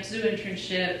 soccer camps, zoo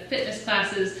internship, fitness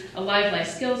classes, Alive Life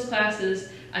skills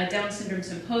classes, a Down syndrome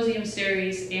symposium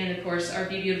series, and of course our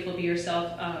Be Beautiful, Be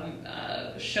Yourself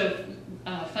show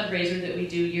fundraiser that we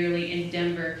do yearly in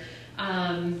Denver.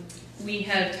 We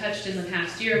have touched in the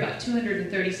past year about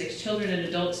 236 children and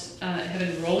adults have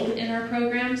enrolled in our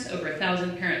programs, over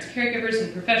 1,000 parents, caregivers,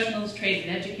 and professionals trained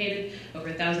and educated, over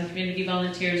 1,000 community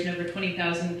volunteers, and over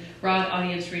 20,000 broad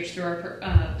audience reach through our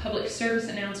public service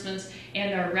announcements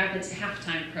and our Rapids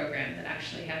halftime program that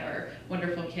actually had our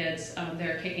wonderful kids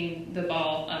there kicking the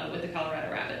ball with the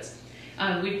Colorado Rapids.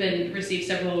 We've received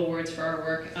several awards for our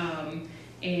work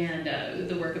and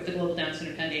the work of the Global Down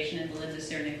Syndrome Foundation and the Linda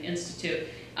Crnic Institute.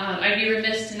 I'd be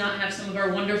remiss to not have some of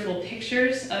our wonderful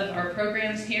pictures of our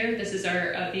programs here. This is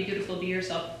our Be Beautiful, Be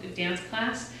Yourself dance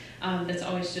class. That's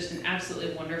always just an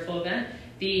absolutely wonderful event.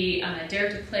 The Dare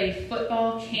to Play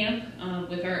football camp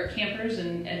with our campers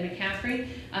and Ed McCaffrey.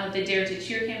 The Dare to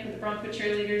Cheer camp with the Bronco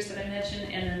cheerleaders that I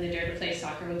mentioned, and then the Dare to Play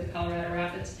soccer with the Colorado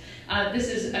Rapids. This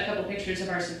is a couple pictures of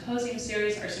our symposium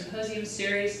series. Our symposium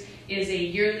series is a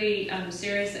yearly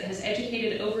series that has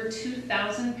educated over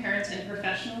 2,000 parents and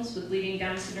professionals with leading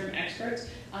Down syndrome experts,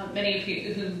 many of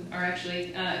you who are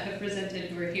actually have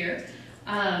presented who are here.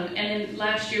 And then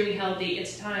last year we held the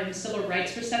It's Time Civil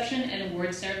Rights Reception and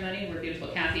Award Ceremony where beautiful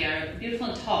Kathy Ireland, beautiful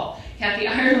and tall, Kathy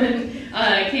Ireland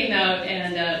came out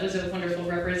and was a wonderful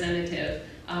representative,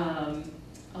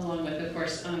 along with, of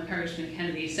course, Congressman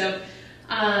Kennedy. So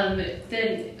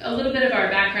then a little bit of our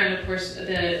background, of course,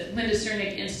 the Linda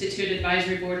Crnic Institute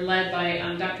Advisory Board led by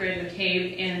Dr. Ed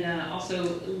McCabe and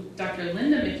also Dr.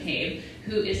 Linda McCabe,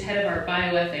 who is head of our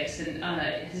bioethics and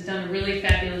has done a really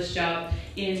fabulous job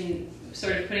in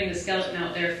sort of putting the skeleton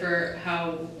out there for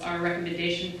how our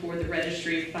recommendation for the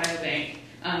registry biobank,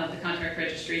 the contract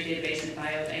registry database and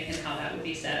biobank, and how that would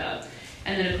be set up.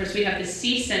 And then, of course, we have the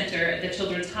C Center at the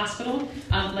Children's Hospital,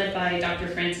 led by Dr.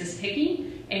 Francis Hickey,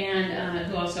 and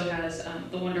who also has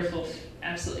the wonderful,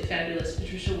 absolutely fabulous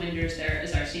Patricia Winders there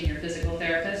as our senior physical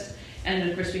therapist. And then,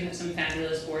 of course, we have some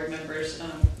fabulous board members,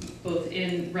 both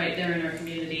right there in our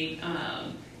community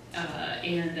and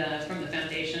from the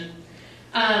foundation.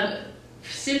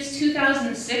 Since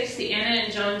 2006, the Anna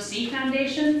and John C.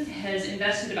 Foundation has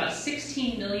invested about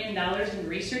 $16 million in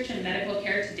research and medical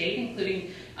care to date,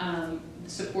 including the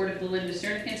support of the Linda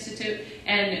Crnic Institute.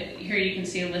 And here you can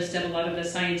see a list of a lot of the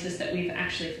scientists that we've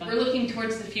actually funded. We're looking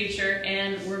towards the future,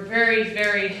 and we're very,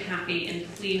 very happy and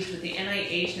pleased with the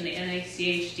NIH and the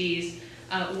NICHD's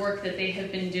work that they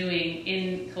have been doing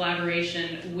in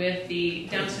collaboration with the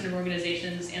Down syndrome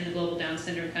organizations and the Global Down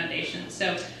Syndrome Foundation.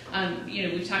 So,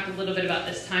 we've talked a little bit about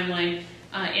this timeline.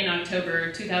 In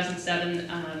October 2007,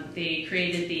 they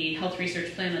created the Health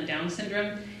Research Plan on Down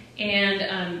syndrome,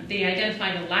 and they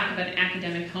identified a lack of an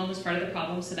academic home as part of the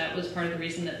problem, so that was part of the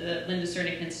reason that the Linda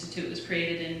Crnic Institute was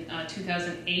created in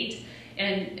 2008.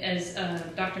 And as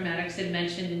Dr. Maddox had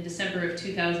mentioned, in December of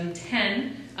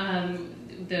 2010,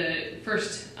 the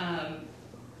first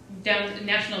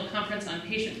National Conference on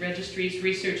Patient Registries,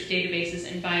 Research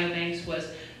Databases, and Biobanks was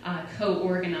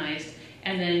co-organized,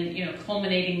 and then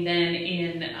culminating then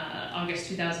in August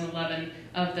 2011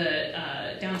 of the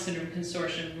Down Syndrome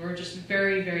Consortium. We're just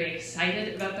very, very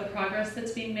excited about the progress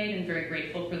that's being made and very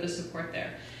grateful for the support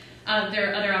there. There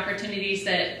are other opportunities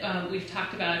that we've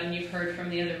talked about and you've heard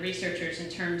from the other researchers in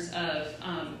terms of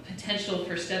potential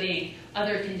for studying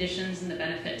other conditions and the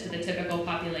benefit to the typical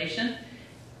population.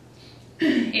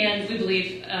 And we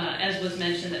believe, as was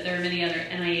mentioned, that there are many other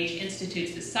NIH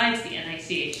institutes besides the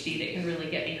NICHD that can really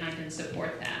get behind and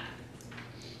support that.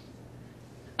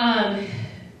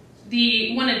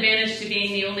 The one advantage to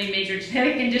being the only major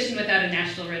genetic condition without a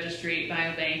national registry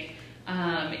biobank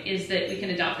is that we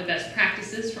can adopt the best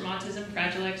practices from autism,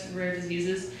 Fragile X, and rare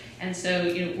diseases. And so,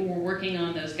 we're working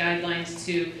on those guidelines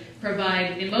to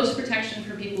provide the most protection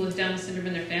for people with Down syndrome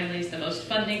and their families, the most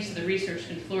funding so the research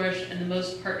can flourish, and the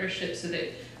most partnerships so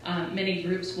that many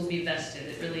groups will be vested.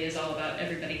 It really is all about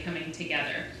everybody coming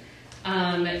together.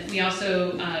 We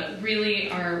also really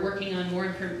are working on more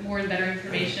and better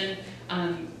information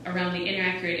around the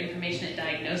inaccurate information at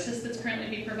diagnosis that's currently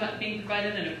being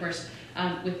provided, and of course,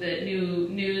 with the new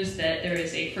news that there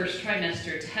is a first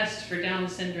trimester test for Down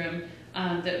syndrome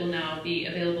that will now be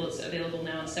available. It's available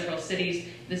now in several cities.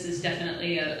 This is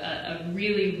definitely a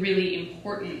really, really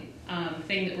important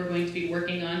thing that we're going to be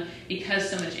working on because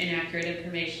so much inaccurate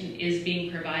information is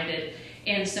being provided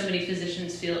and so many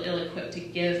physicians feel ill-equipped to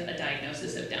give a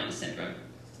diagnosis of Down syndrome.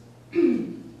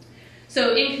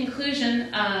 So in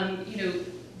conclusion,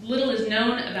 little is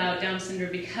known about Down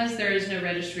syndrome because there is no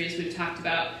registry, as we've talked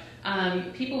about.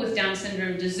 People with Down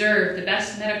syndrome deserve the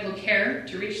best medical care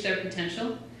to reach their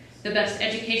potential, the best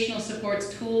educational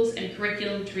supports, tools, and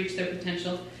curriculum to reach their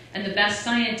potential, and the best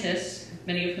scientists,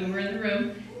 many of whom are in the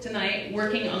room tonight,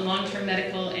 working on long-term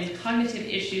medical and cognitive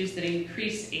issues that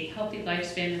increase a healthy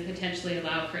lifespan and potentially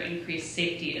allow for increased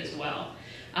safety as well.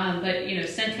 But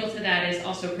central to that is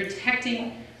also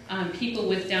protecting people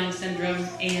with Down syndrome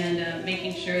and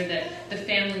making sure that the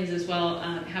families as well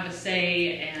have a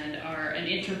say and are an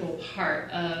integral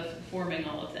part of forming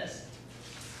all of this.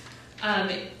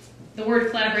 The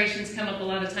word collaboration's come up a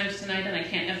lot of times tonight, and I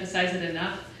can't emphasize it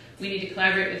enough. We need to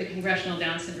collaborate with the Congressional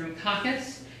Down Syndrome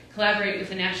Caucus, collaborate with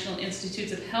the National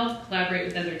Institutes of Health, collaborate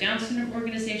with other Down syndrome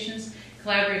organizations,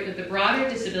 collaborate with the broader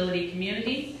disability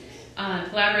community,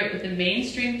 collaborate with the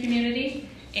mainstream community,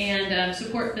 and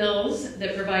support bills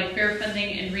that provide fair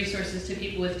funding and resources to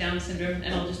people with Down syndrome.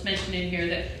 And I'll just mention in here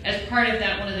that as part of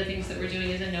that, one of the things that we're doing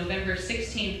is a November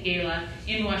 16th gala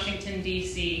in Washington,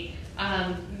 D.C.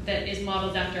 That is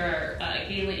modeled after our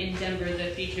gala in Denver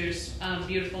that features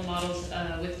beautiful models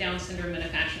with Down syndrome in a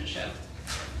fashion show.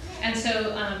 And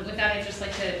so with that, I'd just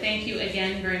like to thank you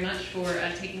again very much for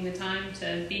taking the time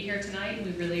to be here tonight, and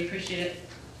we really appreciate it.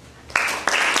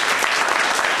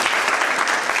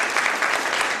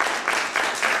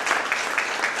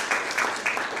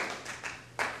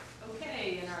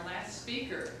 Okay, and our last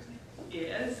speaker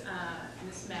is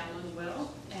Ms. Madeleine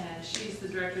Will, and she's the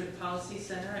director of the Policy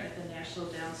Center at the National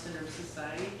Down Syndrome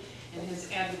Society and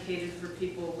has advocated for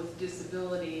people with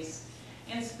disabilities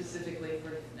and specifically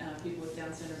for people with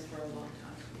Down syndrome for a long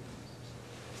time.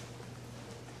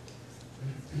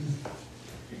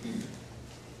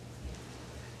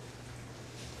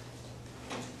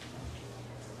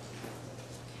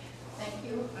 Thank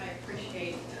you. I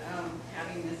appreciate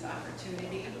having this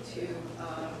opportunity to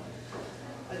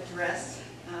address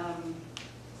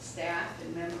staff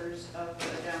and members of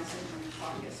the Down Syndrome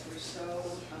Caucus. We're so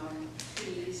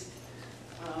pleased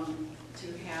to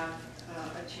have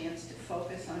a chance to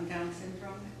focus on Down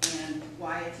syndrome and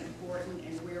why it's important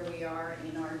and where we are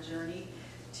in our journey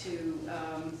to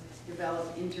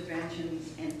develop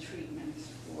interventions and treatments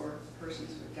for persons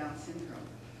with Down syndrome.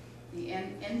 The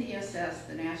NDSS,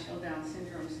 the National Down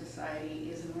Syndrome Society,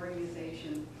 is an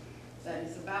organization that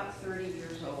is about 30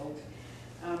 years old.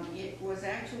 It was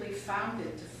actually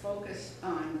founded to focus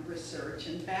on research,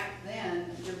 and back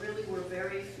then there really were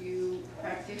very few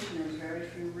practitioners, very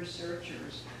few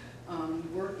researchers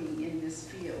working in this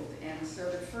field. And so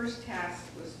the first task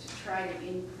was to try to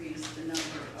increase the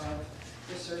number of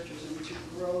researchers and to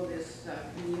grow this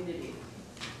community.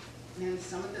 And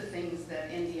some of the things that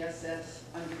NDSS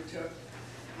undertook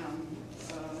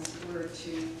were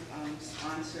to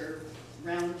sponsor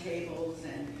roundtables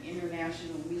and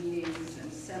international meetings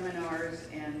and seminars,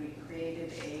 and we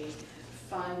created a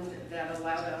fund that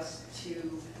allowed us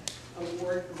to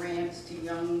award grants to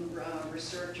young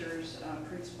researchers,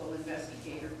 principal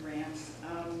investigator grants.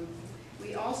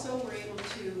 We also were able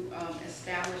to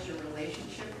establish a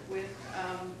relationship with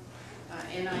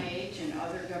NIH and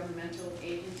other governmental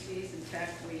agencies. In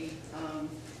fact, we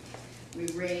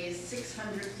raised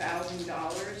 $600,000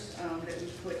 that we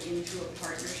put into a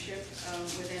partnership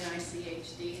with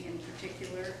NICHD in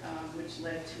particular, which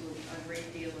led to a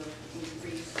great deal of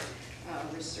increased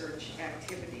research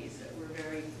activities that we're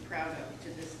very proud of to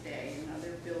this day,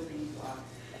 another building block.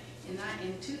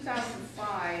 In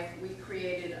 2005, we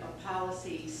created a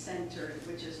policy center,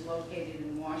 which is located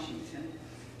in Washington,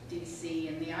 D.C.,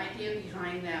 and the idea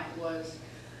behind that was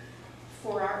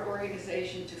for our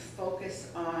organization to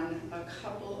focus on a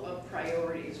couple of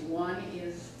priorities. One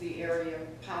is the area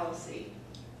of policy,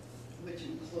 which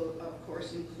of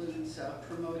course includes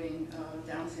promoting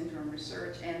Down syndrome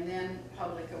research, and then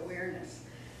public awareness.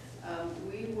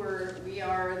 We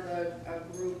are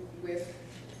a group with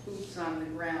boots on the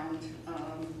ground.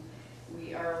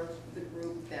 We are the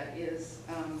group that is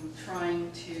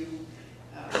trying to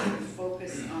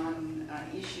focus on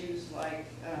issues like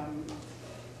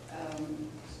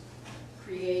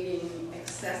creating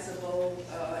accessible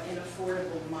and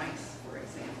affordable mice.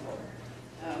 example.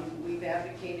 We've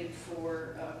advocated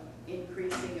for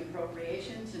increasing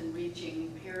appropriations and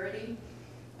reaching parity,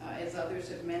 as others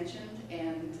have mentioned,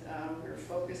 and we're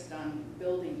focused on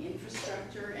building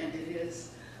infrastructure, and it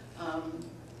is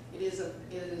a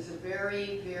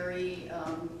very, very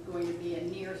going to be a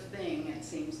near thing, it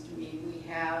seems to me. We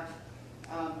have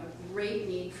a great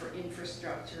need for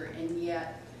infrastructure, and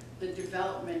yet the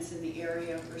developments in the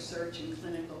area of research and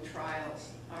clinical trials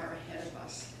are ahead of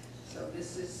us. So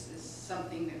this is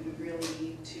something that we really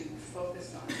need to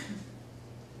focus on.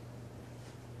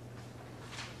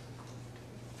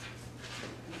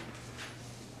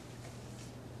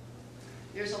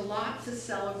 There's a lot to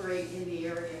celebrate in the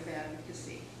area of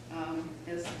advocacy.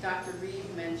 As Dr.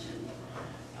 Reeves mentioned,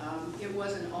 it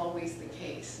wasn't always the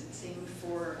case. It seemed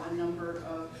for a number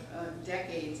of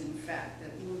decades, in fact,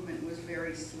 that movement was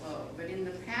very slow. But in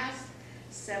the past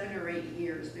 7 or 8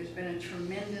 years, there's been a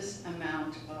tremendous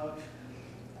amount of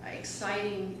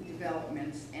exciting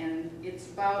developments, and it's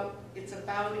about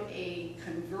a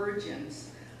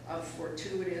convergence of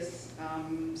fortuitous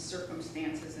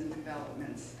circumstances and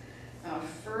developments.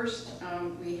 First,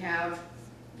 we have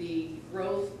the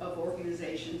growth of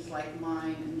organizations like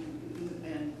mine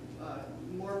and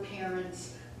more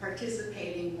parents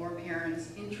participating, more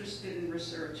parents interested in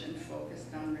research and focused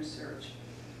on research.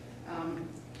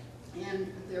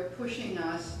 And they're pushing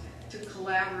us to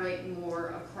collaborate more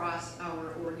across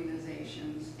our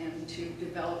organizations and to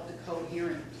develop the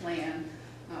coherent plan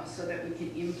so that we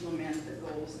can implement the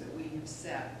goals that we have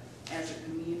set as a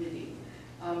community.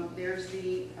 There's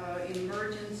the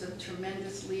emergence of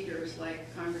tremendous leaders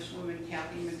like Congresswoman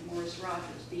Kathy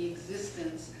McMorris-Rodgers, the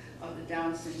existence of the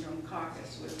Down Syndrome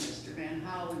Caucus with Mr. Van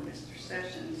Hal and Mr.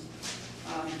 Sessions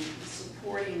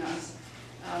supporting us.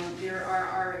 There are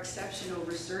our exceptional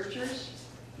researchers.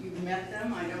 You've met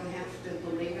them. I don't have to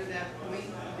belabor that point.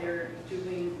 They're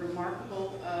doing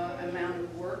remarkable amount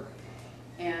of work,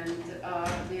 and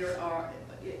there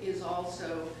is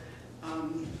also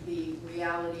the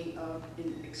reality of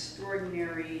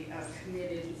extraordinary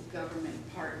committed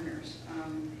government partners.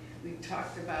 We've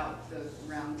talked about the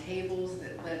round tables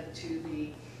that led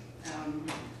to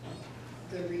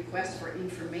the request for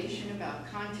information about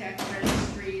contact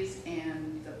registries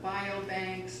and the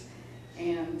biobanks,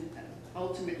 and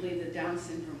ultimately the Down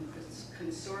Syndrome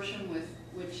Consortium with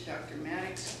which Dr.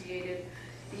 Maddox created.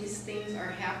 These things are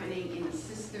happening in a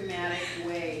systematic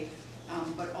way,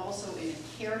 but also in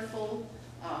a careful,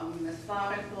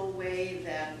 methodical way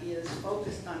that is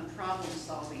focused on problem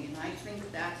solving. And I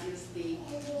think that is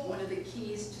one of the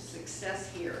keys to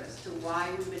success here as to why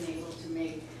we've been able to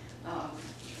make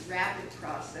rapid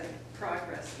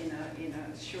progress in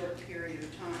a short period of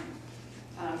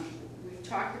time. We've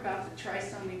talked about the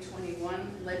Trisomy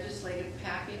 21 legislative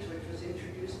package, which was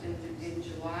introduced in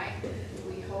July.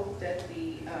 We hope that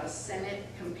the Senate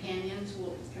companion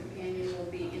will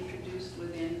be introduced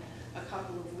within a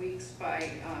couple of weeks by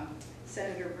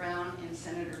Senator Brown and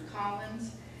Senator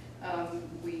Collins.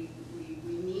 We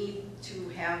need to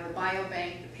have the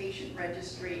biobank, the patient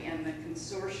registry, and the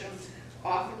consortium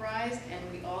authorized,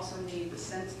 and we also need the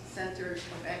centers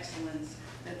of excellence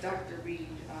that Dr. Reed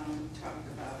talked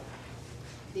about.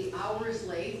 The hour is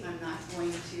late. I'm not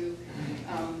going to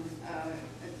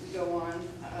go on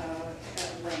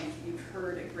at length. You've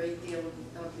heard a great deal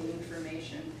of the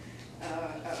information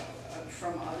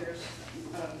from others,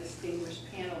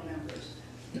 distinguished panel members.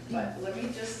 But let me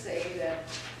just say that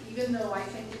even though I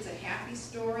think it's a happy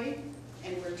story,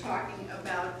 and we're talking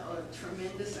about a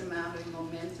tremendous amount of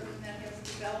momentum that has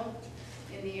developed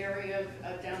in the area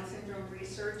of Down syndrome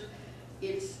research,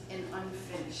 it's an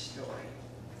unfinished story.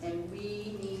 And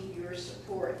we need your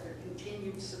support, your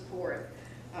continued support,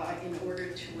 in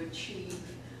order to achieve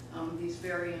these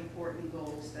very important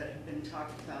goals that have been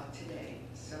talked about today.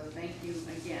 So thank you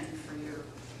again for your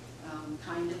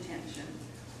kind attention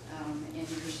and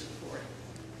your support.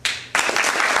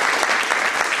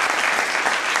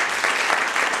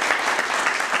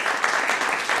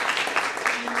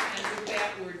 And with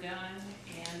that, we're done.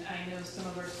 And I know some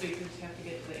of our speakers have to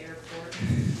get to the airport.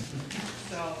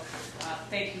 So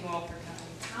thank you all for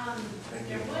coming.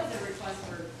 There was a request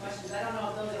for questions. I don't know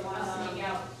if those that want to sneak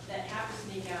out, that have to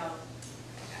sneak out.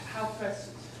 How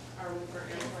pressed are we for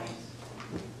airplanes?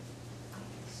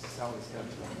 Sally's got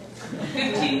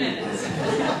 15 minutes.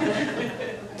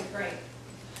 Okay, great.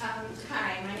 Hi,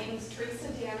 my name is Teresa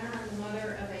Danner. I'm the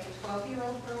mother of a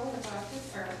 12-year-old girl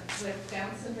with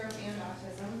Down syndrome and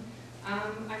autism.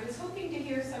 I was hoping to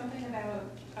hear something about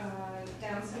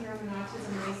Down syndrome and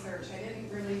autism research. I didn't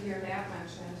really hear that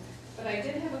mentioned, but I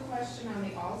did have a question on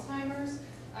the Alzheimer's.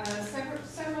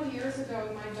 Several years ago,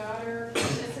 my daughter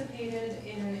participated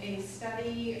in a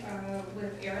study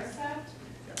with Aricept,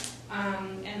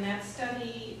 and that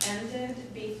study ended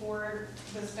before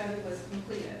the study was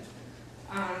completed.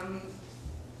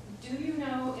 Do you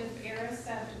know if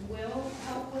Aricept will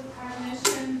help with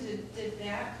cognition? Did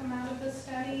that come out of the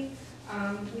study?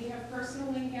 We have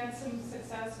personally had some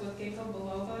success with ginkgo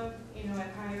biloba,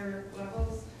 at higher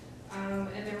levels.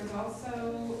 And there was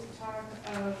also talk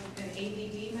of an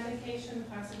ADD medication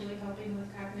possibly helping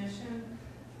with cognition.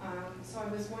 So I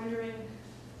was wondering,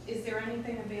 is there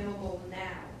anything available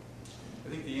now? I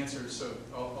think the answer is, so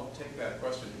I'll take that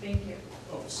question. Thank you.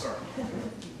 Oh, sorry.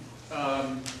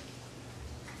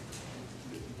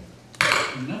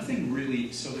 Nothing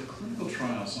really, so the clinical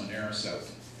trials on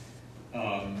Aricept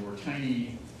were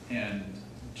tiny and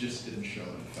just didn't show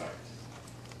an effect.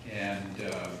 And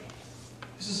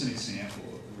this is an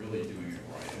example of really doing it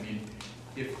right. I mean,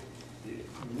 if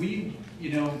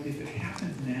it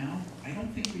happened now, I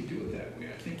don't think we do it that way.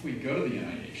 I think we go to the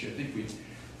NIH. I think we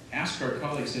ask our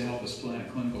colleagues to help us plan a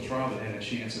clinical trial that had a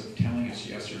chance of telling us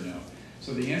yes or no.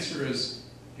 So the answer is,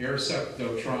 Aricept,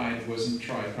 though wasn't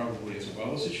tried probably as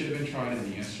well as it should have been tried,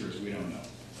 and the answer is we don't know.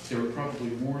 There were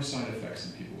probably more side effects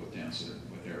in people with Down syndrome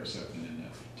with Aricept than in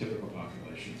the typical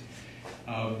population.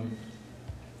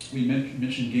 We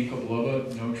mentioned ginkgo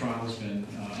biloba. No trial has been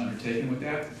undertaken with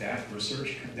that. That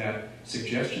research, that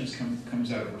suggestions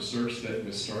comes out of research that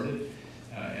was started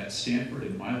at Stanford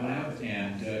in my lab,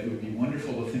 and it would be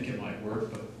wonderful to think it might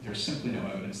work, but there's simply no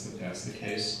evidence that that's the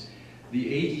case. The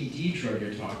ADD drug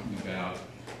you're talking about,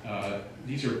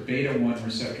 these are beta-1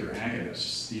 receptor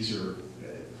agonists.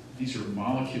 These are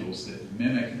molecules that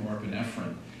mimic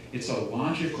norepinephrine. It's a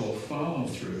logical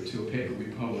follow-through to a paper we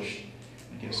published,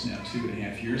 I guess now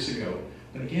 2.5 years ago.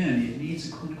 But again, it needs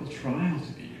a clinical trial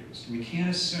to be used. We can't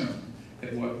assume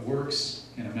that what works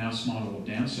in a mouse model of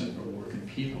Down syndrome will work in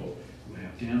people who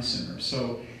have Down syndrome.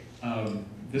 So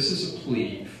this is a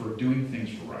plea for doing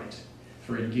things right,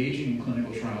 for engaging in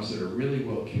clinical trials that are really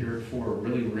well cared for,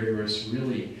 really rigorous,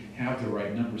 really have the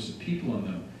right numbers of people in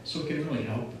them, so it can really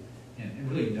help and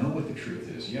really know what the truth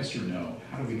is, yes or no,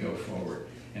 how do we go forward?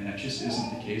 And that just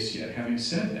isn't the case yet. Having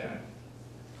said that,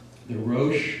 the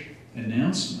Roche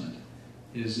announcement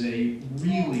is a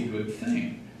really good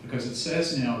thing, because it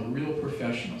says now real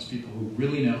professionals, people who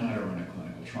really know how to run a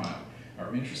clinical trial,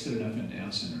 are interested enough in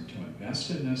Down syndrome to invest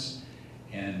in this,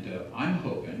 and I'm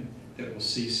hoping that we'll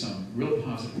see some real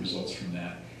positive results from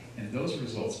that, and those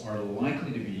results are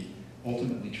likely to be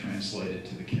ultimately translated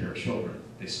to the care of children.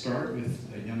 They start with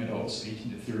young adults,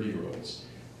 18 to 30-year-olds,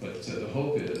 but the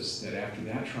hope is that after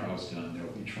that trial is done, there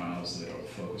will be trials that will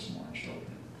focus more on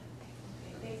children.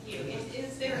 Thank you.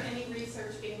 Is there any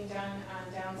research being done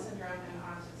on Down syndrome and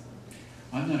autism?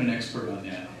 I'm not an expert on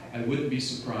that. I wouldn't be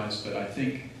surprised, but I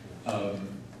think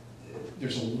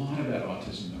there's a lot about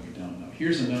autism that we don't know.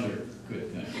 Here's another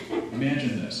good thing.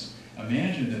 Imagine this.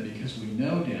 Imagine that because we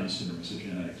know Down syndrome is a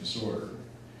genetic disorder,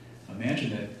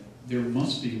 imagine that there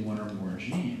must be one or more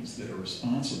genes that are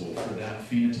responsible for that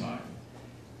phenotype.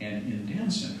 And in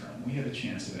Down syndrome, we have a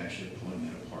chance of actually pulling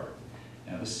that apart.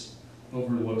 Now, this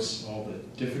overlooks all the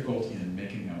difficulty in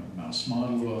making a mouse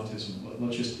model of autism.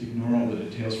 Let's just ignore all the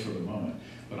details for the moment.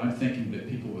 But I'm thinking that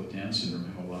people with Down syndrome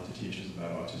have a lot to teach us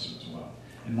about autism as well.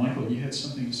 And Michael, you had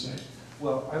something to say?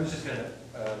 Well, I was just going to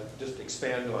just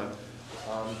expand on,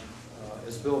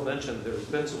 as Bill mentioned, there's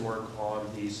been some work on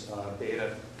these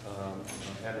beta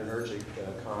adrenergic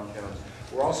compounds.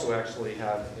 We're also actually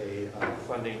have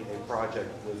funding a project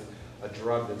with a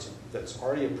drug that's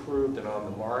already approved and on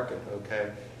the market,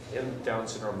 okay, in Down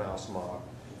syndrome mouse model,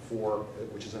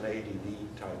 which is an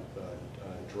ADD type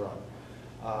drug.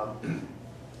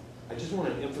 I just want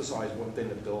to emphasize one thing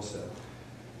that Bill said.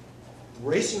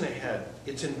 Racing ahead,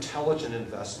 it's intelligent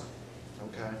investment,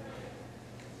 okay?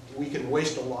 We can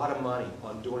waste a lot of money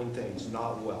on doing things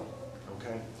not well,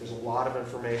 okay? There's a lot of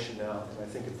information now, and I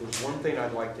think if there's one thing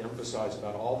I'd like to emphasize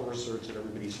about all the research that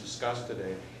everybody's discussed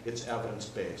today, it's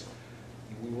evidence-based.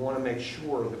 We want to make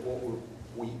sure that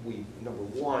we, number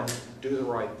one, do the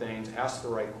right things, ask the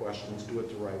right questions, do it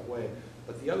the right way.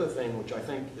 But the other thing, which I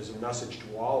think is a message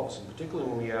to all of us, and particularly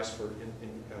when we ask for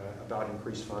about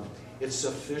increased funding, it's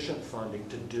sufficient funding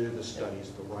to do the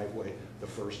studies the right way the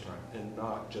first time, and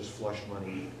not just flush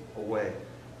money away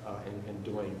in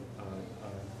doing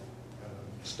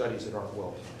studies that aren't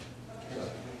well done.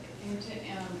 And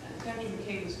Dr.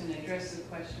 McCabe was going to address the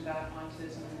question about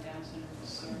autism and Down syndrome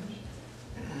research.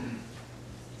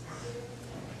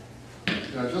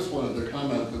 Yeah, I just wanted to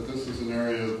comment that this is an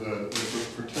area that is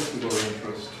of particular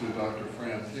interest to Dr.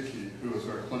 Fran Hickey, who is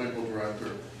our clinical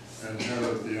director and head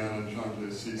of the Anna and John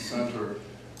J. C. Center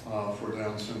for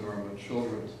Down syndrome in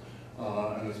children.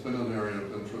 And it's been an area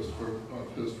of interest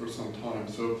of his for some time.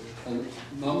 So a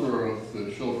number of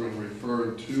the children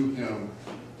referred to him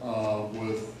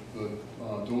with the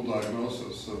dual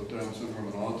diagnosis of Down syndrome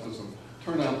and autism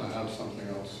turn out to have something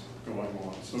else going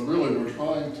on. So really we're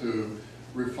trying to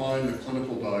refine the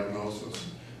clinical diagnosis,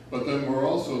 but then we're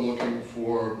also looking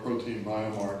for protein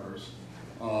biomarkers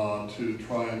to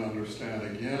try and understand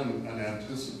again and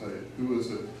anticipate who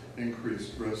is at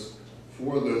increased risk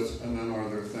for this, and then are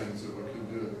there things that we can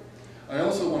do. I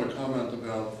also want to comment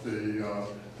about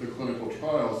the clinical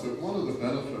trials, that one of the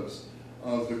benefits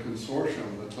of the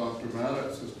consortium that Dr.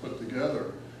 Maddox has put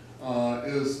together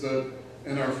is that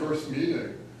in our first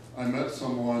meeting, I met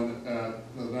someone at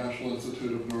the National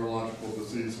Institute of Neurological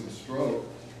Disease and Stroke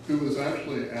who was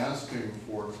actually asking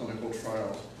for clinical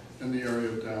trials in the area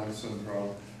of Down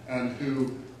syndrome, and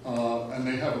who and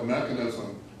they have a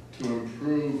mechanism to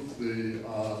improve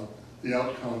the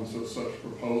outcomes of such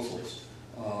proposals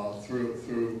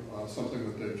through something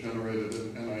that they've generated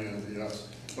in NINDS.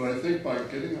 But I think by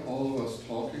getting all of us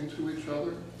talking to each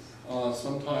other,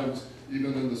 sometimes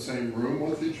even in the same room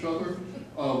with each other,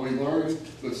 we learn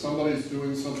that somebody's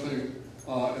doing something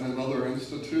in another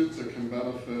institute that can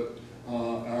benefit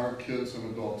our kids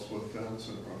and adults with Down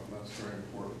syndrome. That's very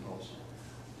important also.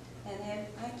 And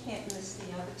I can't miss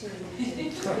the opportunity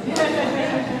to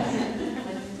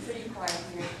I'm pretty quiet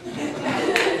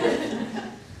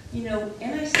here. You know,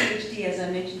 NICHD, as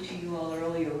I mentioned to you all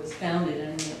earlier, was founded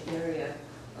in the area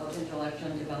of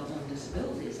intellectual and developmental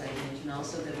disabilities. I mentioned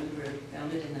also that we were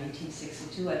founded in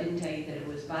 1962. I didn't tell you that it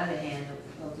was by the hand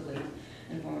of the late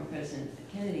and former President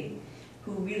Kennedy,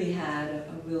 who really had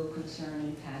a real concern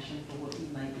and passion for what we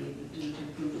might be able to do to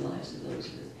improve the lives of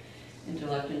those with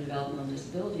intellectual and developmental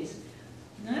disabilities.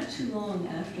 Not too long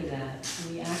after that,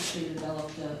 we actually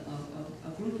developed a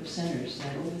group of centers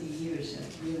that over the years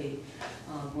have really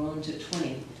grown to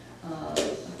 20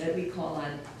 that we call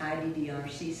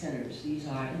IDDRC centers. These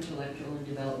are intellectual and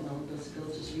developmental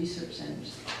disabilities research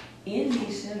centers. In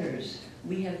these centers,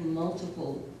 we have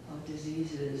multiple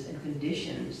diseases and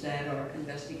conditions that are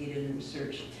investigated and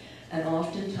researched. And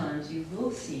oftentimes you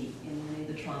will see in many of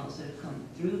the trials that have come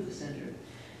through the center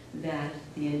that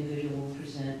the individual will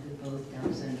present with both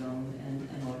Down syndrome and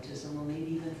autism, or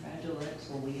maybe even Fragile X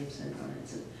or Williams syndrome.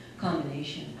 It's a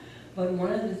combination. But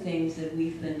one of the things that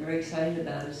we've been very excited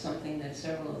about is something that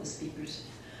several of the speakers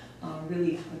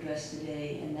really addressed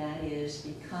today, and that is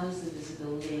because the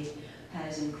visibility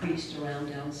has increased around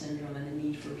Down syndrome and the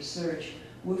need for research,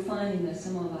 we're finding that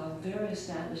some of our very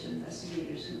established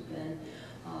investigators who've been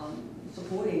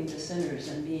supporting the centers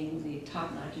and being the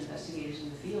top-notch investigators in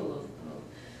the field of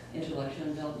intellectual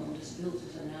and developmental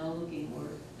disabilities are now looking more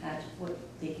at what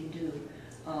they can do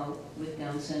with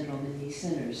Down syndrome in these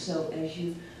centers. So as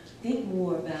you think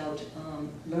more about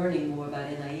learning more about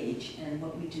NIH and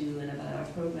what we do and about our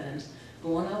programs,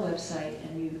 go on our website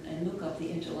and look up the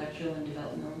Intellectual and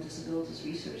Developmental Disabilities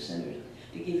Research Center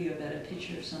to give you a better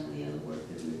picture of some of the other work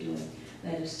that we're doing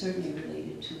that is certainly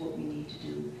related to what we need to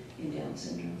do in Down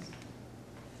syndrome.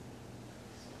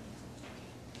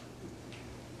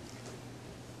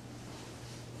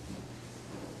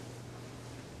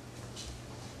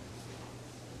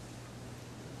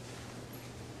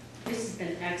 This has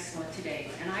been excellent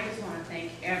today, and I just want to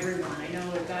thank everyone. I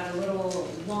know it got a little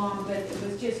long, but it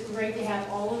was just great to have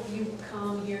all of you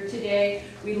come here today.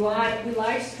 We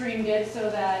live streamed it so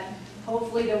that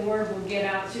hopefully the word will get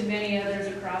out to many others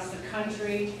across the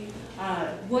country.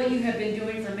 What you have been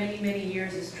doing for many, many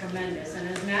years is tremendous. And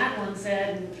as Madeleine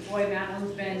said, and boy,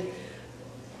 Madeleine's been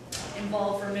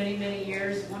involved for many, many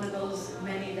years, one of those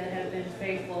many that have been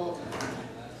faithful.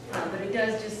 But it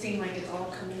does just seem like it's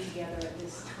all coming together at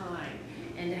this time.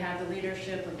 And to have the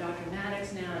leadership of Dr.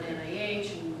 Maddox now at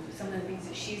NIH and some of the things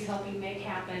that she's helping make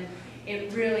happen,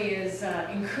 it really is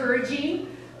encouraging.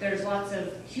 There's lots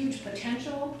of huge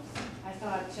potential. I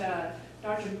thought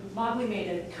Dr. Mobley made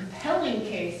a compelling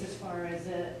case as far as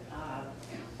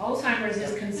Alzheimer's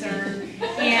is concerned.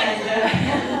 And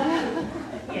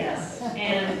yes,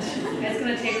 and it's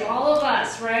going to take all of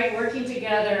us, right, working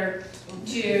together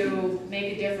to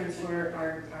make a difference for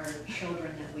our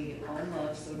children that we all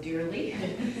love so dearly.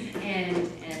 And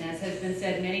as has been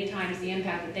said many times, the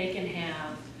impact that they can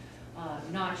have,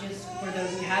 not just for those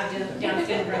who have Down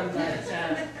syndrome,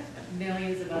 but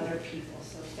millions of other people.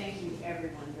 So thank you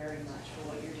everyone very much for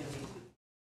what you're doing.